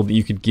 so that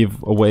you could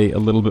give away a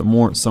little bit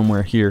more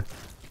somewhere here.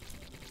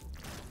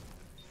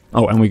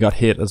 Oh, and we got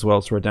hit as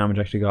well, so our damage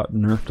actually got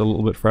nerfed a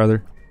little bit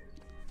farther.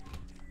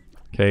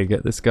 Okay,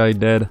 get this guy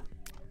dead.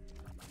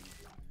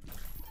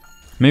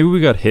 Maybe we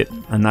got hit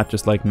and that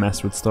just like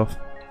messed with stuff.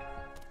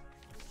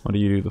 What do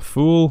you do? The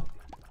fool?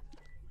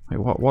 Wait,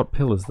 what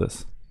pill is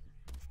this?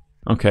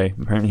 Okay,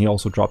 apparently he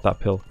also dropped that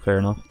pill. Fair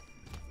enough.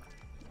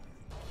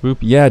 Boop.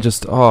 Yeah,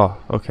 just... Oh,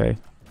 okay.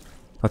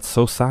 That's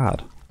so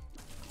sad.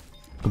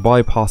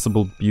 Goodbye,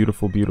 possible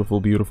beautiful, beautiful,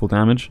 beautiful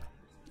damage.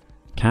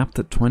 Capped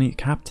at 20...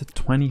 Capped at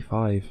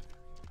 25.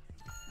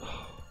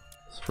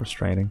 It's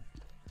frustrating.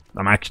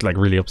 I'm actually like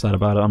really upset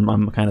about it.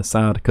 I'm kind of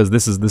sad because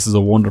this is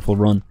a wonderful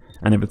run,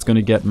 and if it's going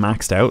to get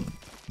maxed out,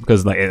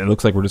 because like it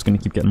looks like we're just going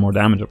to keep getting more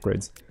damage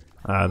upgrades,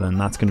 then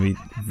that's going to be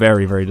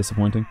very, very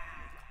disappointing.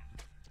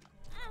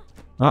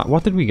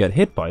 What did we get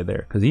hit by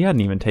there? Because he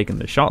hadn't even taken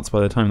the shots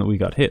by the time that we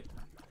got hit.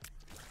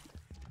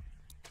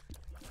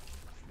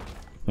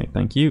 Okay,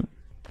 thank you.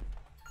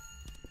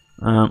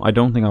 I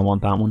don't think I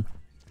want that one.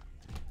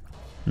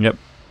 Yep.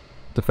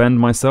 Defend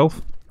myself.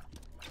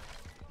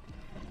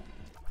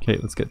 Okay,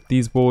 let's get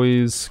these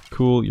boys.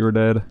 Cool, you're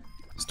dead.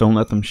 Just don't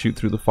let them shoot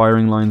through the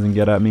firing lines and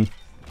get at me.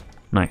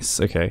 Nice,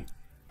 okay.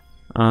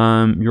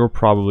 You're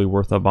probably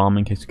worth a bomb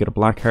in case you get a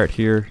black heart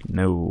here.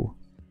 No.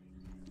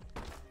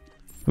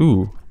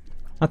 Ooh,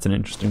 that's an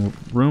interesting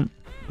room.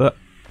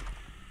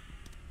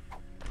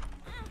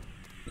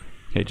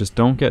 Okay, just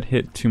don't get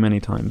hit too many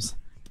times.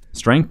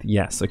 Strength?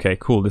 Yes. Okay,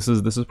 cool. This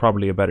is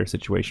probably a better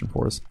situation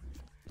for us.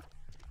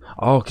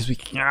 Oh, because we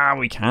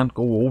can't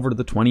go over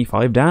the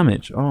 25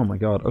 damage. Oh my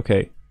god.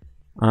 Okay.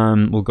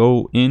 We'll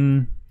go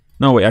in.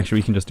 No, wait. Actually,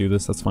 we can just do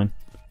this. That's fine.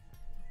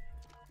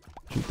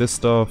 Shoot this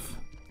stuff.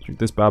 Shoot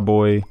this bad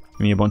boy. Give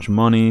me a bunch of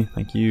money.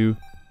 Thank you.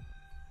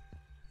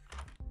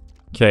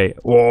 Okay.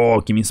 Oh,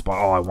 give me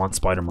oh, I want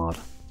spider mod.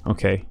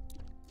 Okay.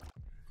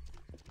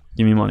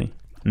 Give me money.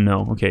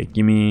 No. Okay.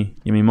 Give me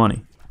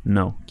money.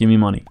 No. Give me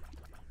money.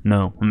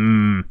 No.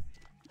 Come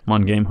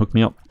on, game. Hook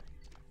me up.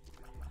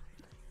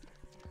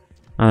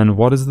 And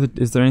what is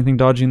is there anything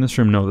dodgy in this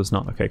room? No, there's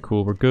not. Okay,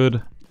 cool. We're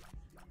good.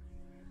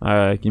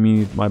 Give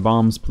me my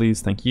bombs,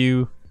 please. Thank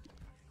you.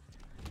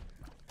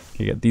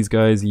 Okay, get these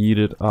guys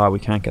yeeted. Ah, we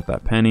can't get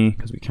that penny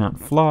because we can't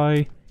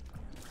fly.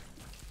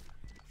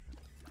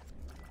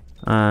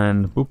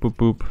 And boop boop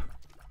boop.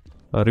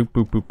 Boop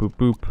boop boop boop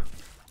boop.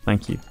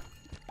 Thank you.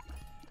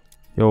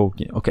 Yo,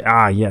 okay.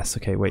 Ah, yes.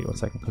 Okay, wait 1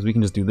 second. Because we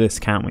can just do this,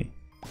 can't we?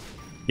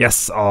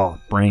 Yes. Oh,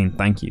 brain.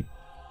 Thank you.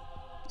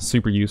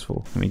 Super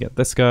useful. Let me get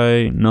this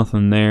guy.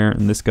 Nothing there.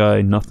 And this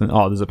guy, nothing.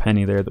 Oh, there's a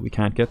penny there that we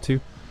can't get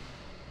to.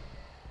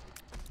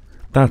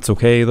 That's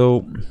okay,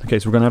 though. Okay,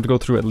 so we're going to have to go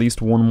through at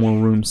least one more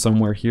room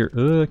somewhere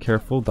here.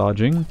 Careful,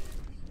 dodging.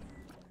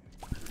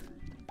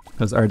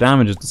 Because our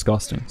damage is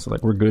disgusting. So,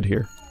 like, we're good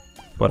here.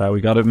 But we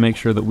got to make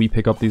sure that we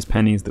pick up these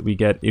pennies that we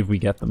get if we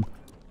get them.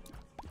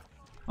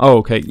 Oh,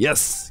 okay.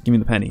 Yes! Give me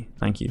the penny.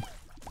 Thank you.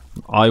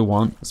 I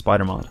want a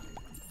spider mod.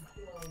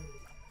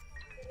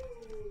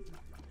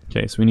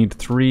 Okay, so we need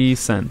 3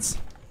 cents.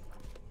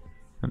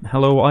 And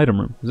hello,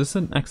 item room. Is this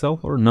an XL?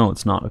 Or no,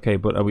 it's not. Okay,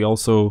 but we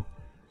also...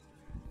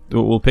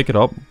 We'll pick it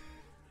up.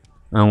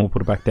 And we'll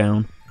put it back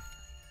down.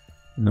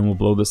 And then we'll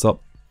blow this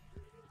up.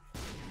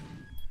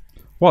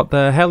 What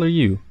the hell are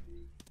you?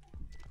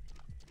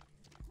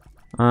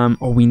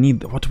 Oh, we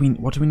need... What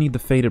do we need the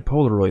faded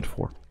Polaroid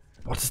for?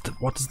 What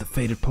does the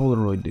faded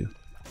Polaroid do?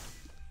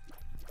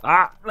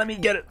 Ah, let me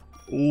get it.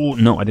 Oh,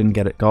 no, I didn't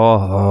get it.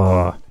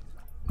 Oh.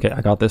 Okay,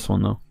 I got this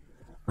one though.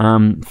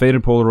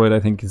 Faded Polaroid I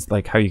think is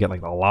like how you get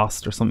like the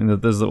Lost or something.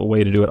 That there's a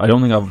way to do it. I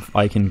don't think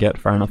I can get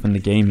far enough in the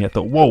game yet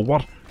though. Whoa,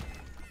 what?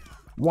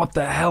 What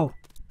the hell?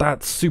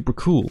 That's super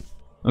cool.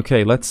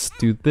 Okay, let's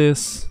do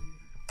this.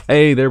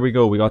 Hey, there we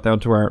go. We got down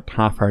to our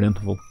half-heart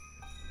interval.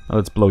 Now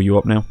let's blow you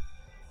up now.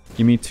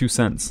 Give me 2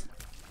 cents.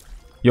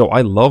 Yo,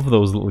 I love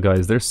those little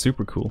guys. They're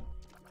super cool.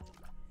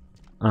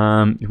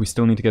 We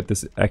still need to get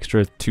this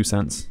extra 2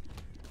 cents.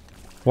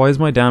 Why is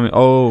my damage?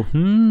 Oh,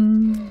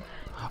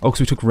 Oh, because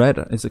we took red.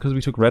 Is it because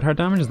we took red heart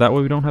damage? Is that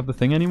why we don't have the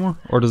thing anymore?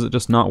 Or does it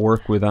just not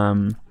work with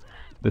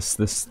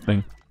this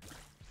thing?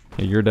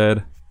 Okay, you're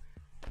dead.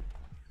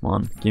 Come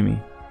on,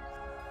 gimme.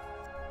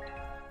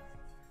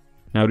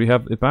 Now do we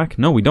have it back?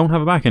 No, we don't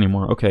have it back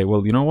anymore. Okay,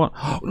 well, you know what?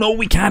 No,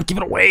 we can't give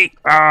it away!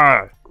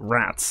 Ah,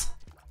 rats.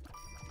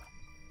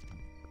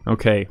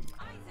 Okay.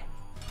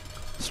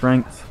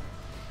 Strength.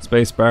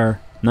 Spacebar.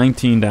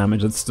 19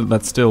 damage.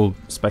 That's still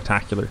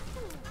spectacular.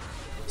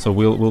 So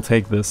we'll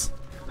take this.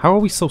 How are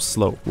we so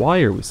slow?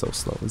 Why are we so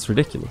slow? It's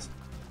ridiculous.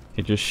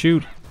 Okay, just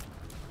shoot.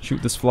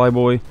 Shoot this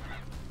flyboy.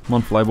 Come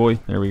on,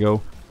 flyboy. There we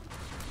go.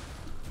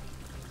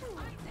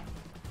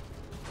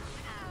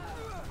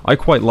 I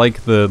quite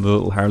like the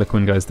little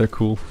Harlequin guys. They're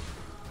cool.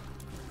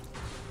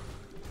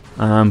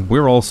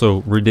 We're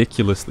also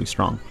ridiculously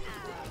strong.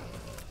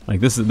 Like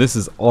this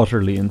is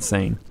utterly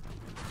insane.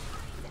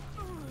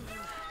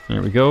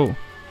 There we go.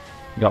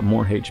 We got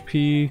more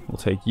HP. We'll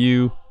take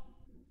you.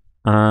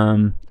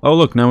 Oh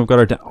look, now we've got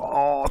our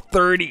oh,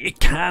 30. It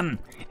can.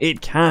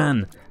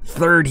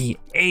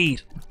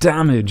 38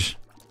 damage.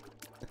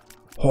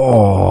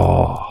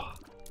 Oh,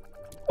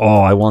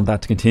 I want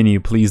that to continue.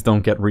 Please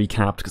don't get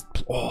recapped. Cause,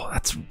 oh,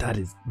 that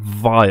is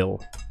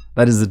vile.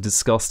 That is a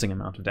disgusting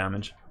amount of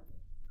damage.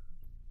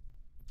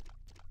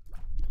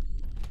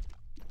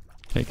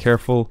 Okay,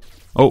 careful.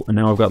 Oh, and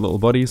now I've got little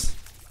buddies.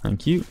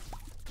 Thank you.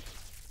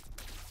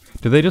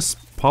 Do they just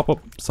pop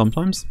up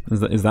sometimes?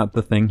 Is that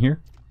the thing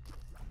here?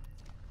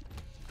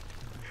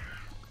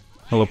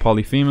 Hello,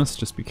 Polyphemus.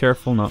 Just be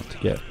careful not to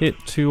get hit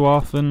too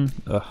often.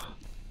 Ugh.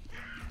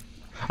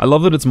 I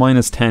love that it's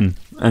minus 10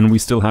 and we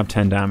still have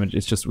 10 damage.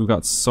 It's just we've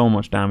got so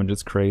much damage.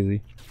 It's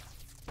crazy.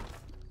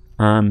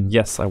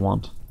 Yes, I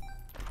want.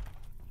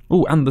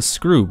 Ooh, and the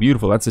screw.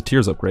 Beautiful. That's a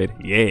Tears upgrade.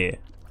 Yeah.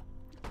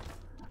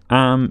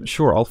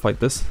 Sure, I'll fight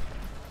this.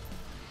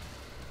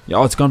 Yeah,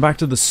 oh, it's gone back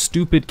to the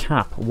stupid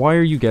cap. Why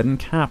are you getting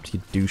capped,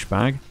 you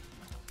douchebag?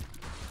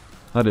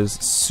 That is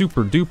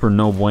super duper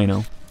no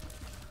bueno.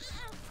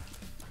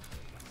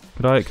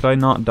 Could I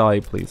not die,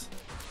 please?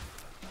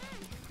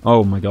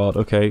 Oh my god,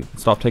 okay.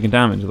 Stop taking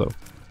damage, though.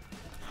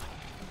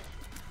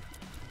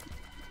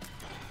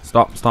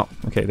 Stop.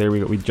 Okay, there we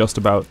go. We just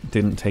about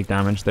didn't take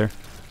damage there.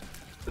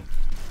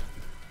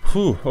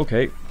 Whew,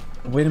 okay.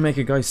 Way to make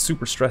a guy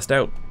super stressed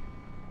out.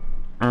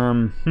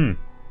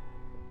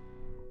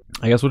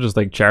 I guess we'll just,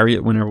 like,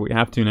 chariot whenever we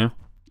have to now.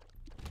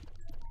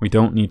 We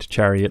don't need to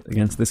chariot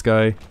against this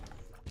guy.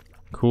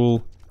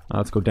 Cool.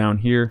 Let's go down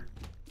here.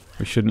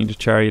 We shouldn't need to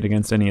chariot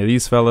against any of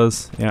these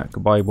fellas. Yeah,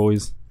 goodbye,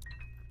 boys.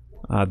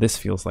 This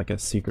feels like a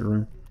secret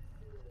room.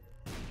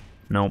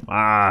 No.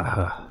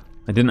 Ah.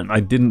 I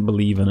didn't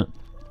believe in it.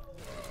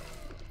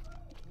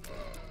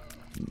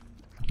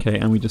 Okay,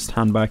 and we just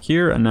hand back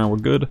here, and now we're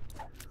good.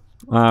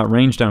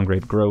 Range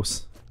downgrade,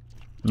 gross.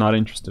 Not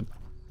interested.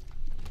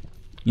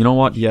 You know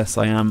what? Yes,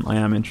 I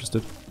am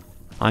interested.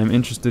 I'm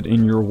interested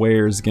in your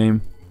wares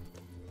game.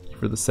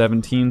 For the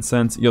 17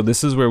 cents. Yo,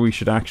 this is where we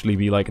should actually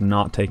be, like,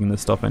 not taking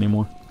this stuff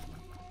anymore.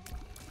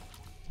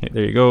 Okay,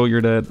 there you go,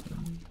 you're dead.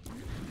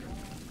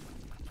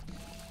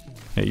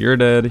 Okay, you're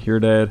dead, you're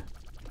dead.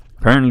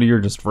 Apparently you're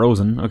just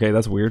frozen. Okay,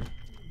 that's weird.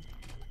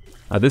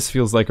 This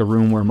feels like a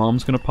room where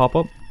mom's gonna pop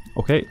up.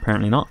 Okay,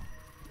 apparently not.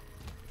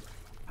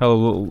 Hello,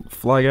 little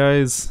fly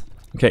guys.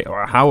 Okay,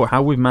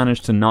 how we've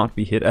managed to not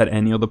be hit at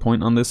any other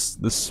point on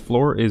this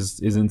floor is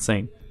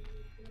insane.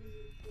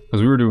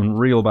 Because we were doing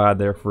real bad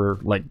there for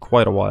like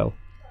quite a while.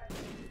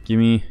 Give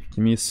me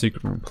a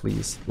secret room,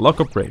 please. Luck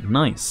upgrade,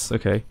 nice.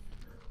 Okay,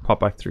 pop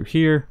back through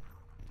here.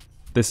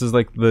 This is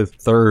like the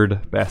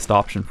third best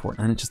option for it,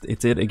 and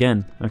it's it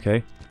again.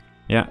 Okay,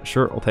 yeah,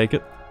 sure, I'll take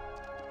it.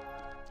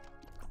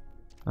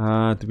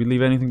 Did we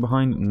leave anything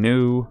behind?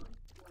 No.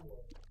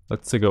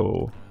 Let's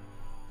go.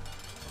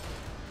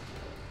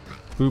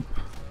 Boop.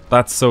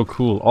 That's so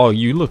cool. Oh,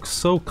 you look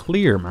so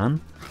clear, man.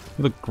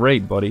 You look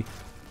great, buddy.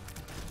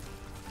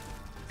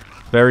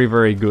 Very,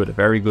 very good.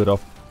 Very good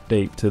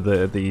update to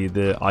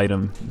the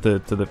item, to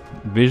the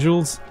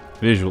visuals.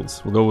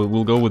 Visuals.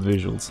 We'll go with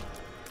visuals.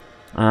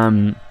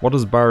 What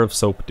does bar of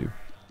soap do?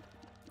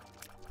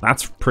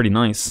 That's pretty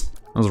nice.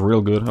 That was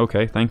real good.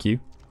 Okay, thank you.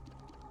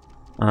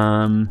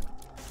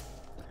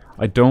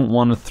 I don't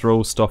want to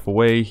throw stuff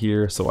away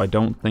here, so I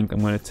don't think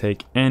I'm going to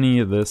take any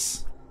of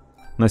this.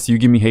 Unless you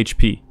give me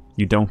HP.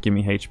 You don't give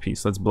me HP,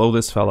 so let's blow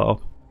this fella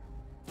up.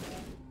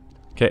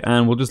 Okay,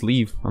 and we'll just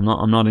leave. I'm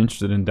not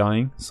interested in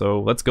dying, so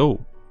let's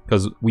go.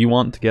 Because we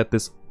want to get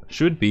this,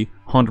 should be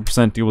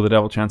 100% deal with the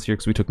devil chance here,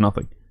 because we took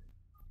nothing.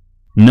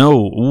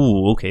 No!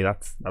 Ooh, okay,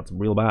 that's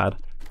real bad.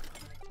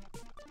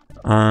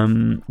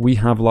 We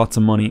have lots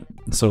of money,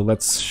 so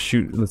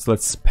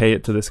let's pay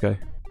it to this guy.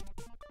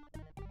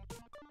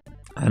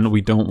 And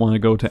we don't want to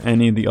go to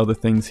any of the other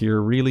things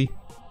here, really.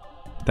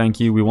 Thank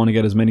you, we want to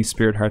get as many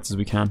spirit hearts as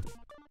we can.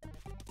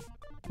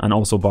 And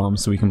also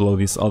bombs, so we can blow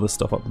this other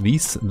stuff up.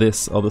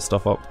 This other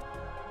stuff up.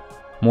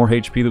 More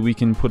HP that we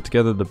can put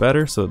together, the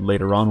better, so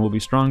later on we'll be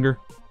stronger.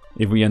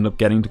 If we end up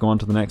getting to go on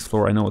to the next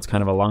floor, I know it's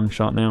kind of a long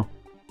shot now.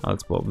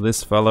 Let's blow up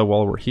this fella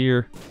while we're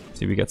here.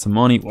 See if we get some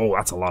money. Oh,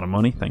 that's a lot of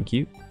money, thank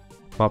you.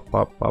 Bop,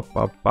 bop, bop,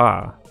 bop,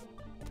 ba.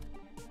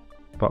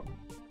 Bop.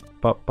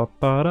 I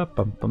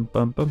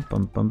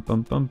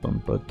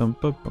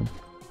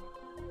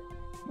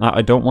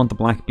don't want the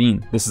black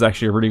bean. This is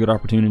actually a really good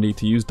opportunity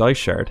to use dice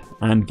shard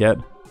and get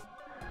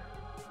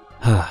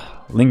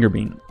linger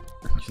bean.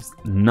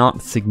 Just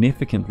not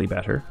significantly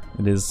better.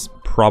 It is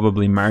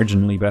probably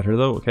marginally better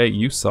though. Okay,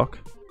 you suck.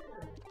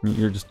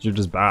 You're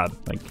just bad.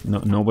 Like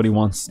nobody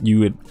wants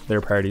you at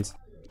their parties.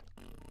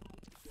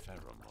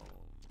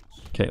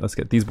 Okay, let's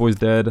get these boys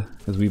dead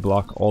because we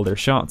block all their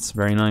shots.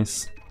 Very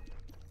nice.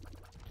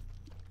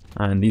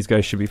 And these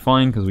guys should be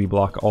fine because we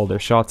block all their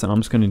shots, and I'm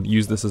just going to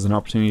use this as an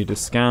opportunity to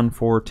scan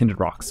for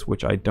tinted rocks,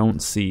 which I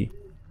don't see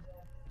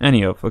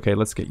any of. Okay,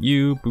 let's get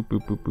you. Boop,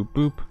 boop, boop, boop,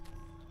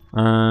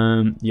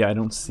 boop. Yeah, I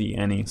don't see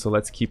any, so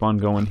let's keep on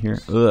going here.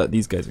 Ugh,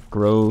 these guys are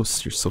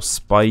gross. You're so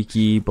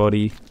spiky,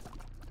 buddy.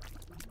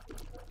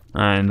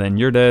 And then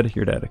you're dead.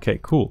 You're dead. Okay,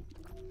 cool.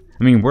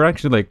 I mean, we're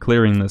actually like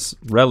clearing this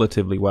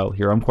relatively well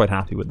here. I'm quite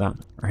happy with that.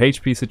 Our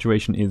HP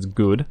situation is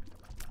good.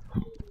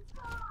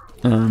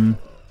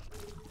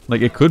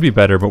 Like, it could be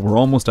better, but we're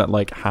almost at,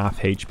 like, half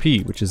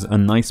HP, which is a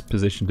nice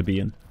position to be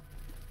in.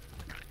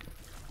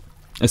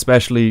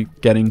 Especially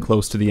getting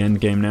close to the end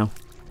game now.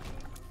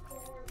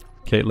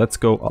 Okay, let's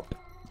go up.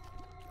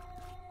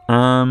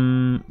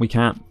 We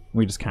can't.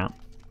 We just can't.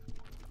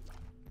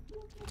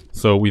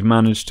 So, we've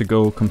managed to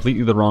go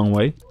completely the wrong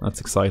way.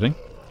 That's exciting.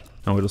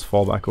 And we'll just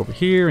fall back over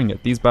here and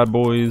get these bad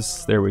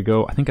boys. There we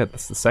go. I think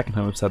that's the second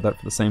time I've said that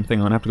for the same thing.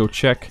 I'm gonna have to go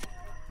check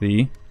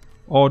the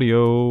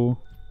audio.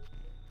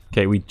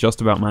 Okay, we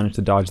just about managed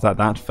to dodge that.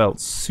 That felt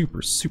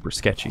super, super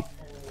sketchy.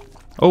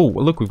 Oh,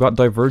 look, we've got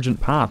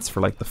divergent paths for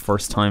like the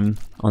first time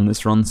on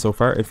this run so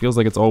far. It feels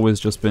like it's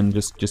always just been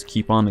just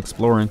keep on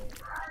exploring.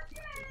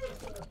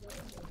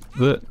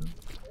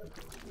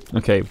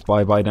 Okay,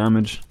 bye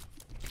damage.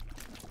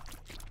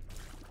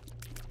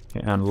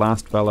 Okay, and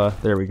last fella.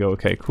 There we go.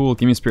 Okay, cool.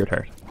 Give me a spirit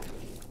heart.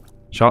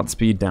 Shot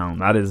speed down.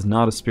 That is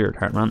not a spirit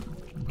heart, man.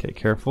 Okay,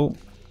 careful.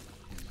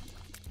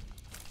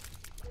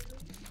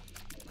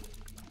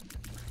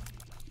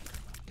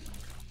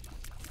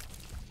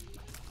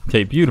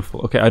 Okay,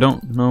 beautiful. Okay, I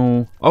don't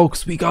know. Oh,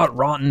 because we got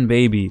rotten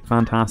baby.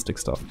 Fantastic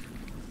stuff.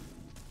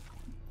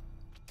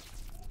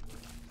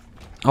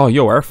 Oh,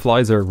 yo, our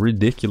flies are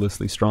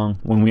ridiculously strong.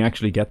 When we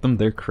actually get them,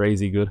 they're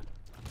crazy good.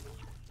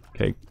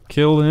 Okay,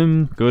 kill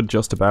him. Good,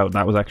 just about.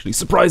 That was actually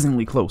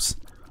surprisingly close.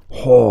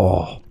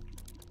 Oh,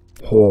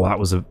 that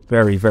was a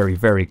very, very,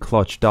 very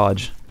clutch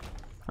dodge.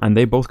 And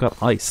they both got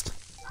iced.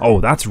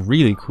 Oh, that's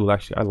really cool,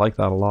 actually. I like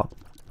that a lot.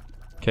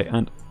 Okay,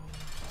 and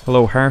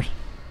hello, heart.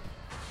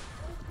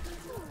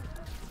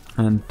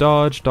 And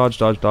dodge, dodge,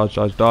 dodge, dodge,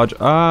 dodge, dodge.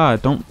 Ah,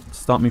 don't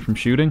stop me from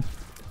shooting.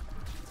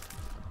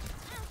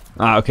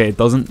 Ah, okay, it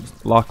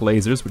doesn't block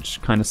lasers,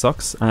 which kind of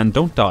sucks. And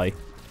don't die.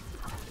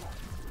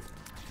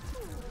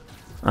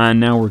 And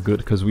now we're good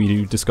because we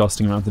do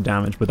disgusting amounts of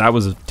damage. But that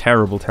was a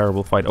terrible,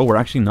 terrible fight. Oh, we're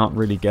actually not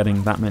really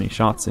getting that many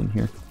shots in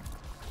here.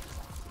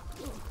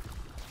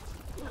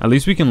 At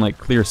least we can like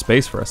clear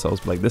space for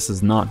ourselves. But like, this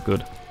is not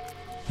good.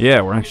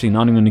 Yeah, we're actually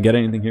not even going to get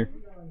anything here.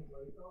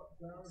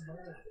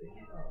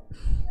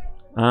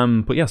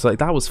 But yeah, so like,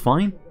 that was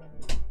fine.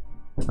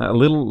 A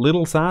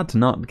little sad to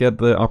not get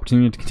the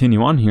opportunity to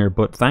continue on here,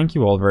 but thank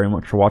you all very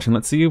much for watching.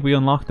 Let's see if we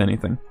unlocked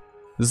anything.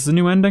 Is this a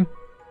new ending?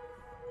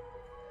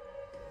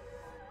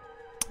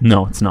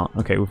 No, it's not.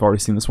 Okay, we've already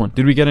seen this one.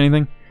 Did we get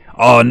anything?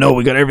 Oh no,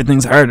 we got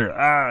everything's harder.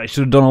 Ah, I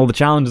should have done all the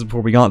challenges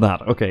before we got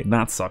that. Okay,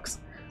 that sucks.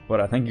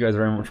 But thank you guys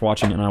very much for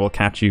watching, and I will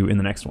catch you in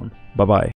the next one. Bye-bye.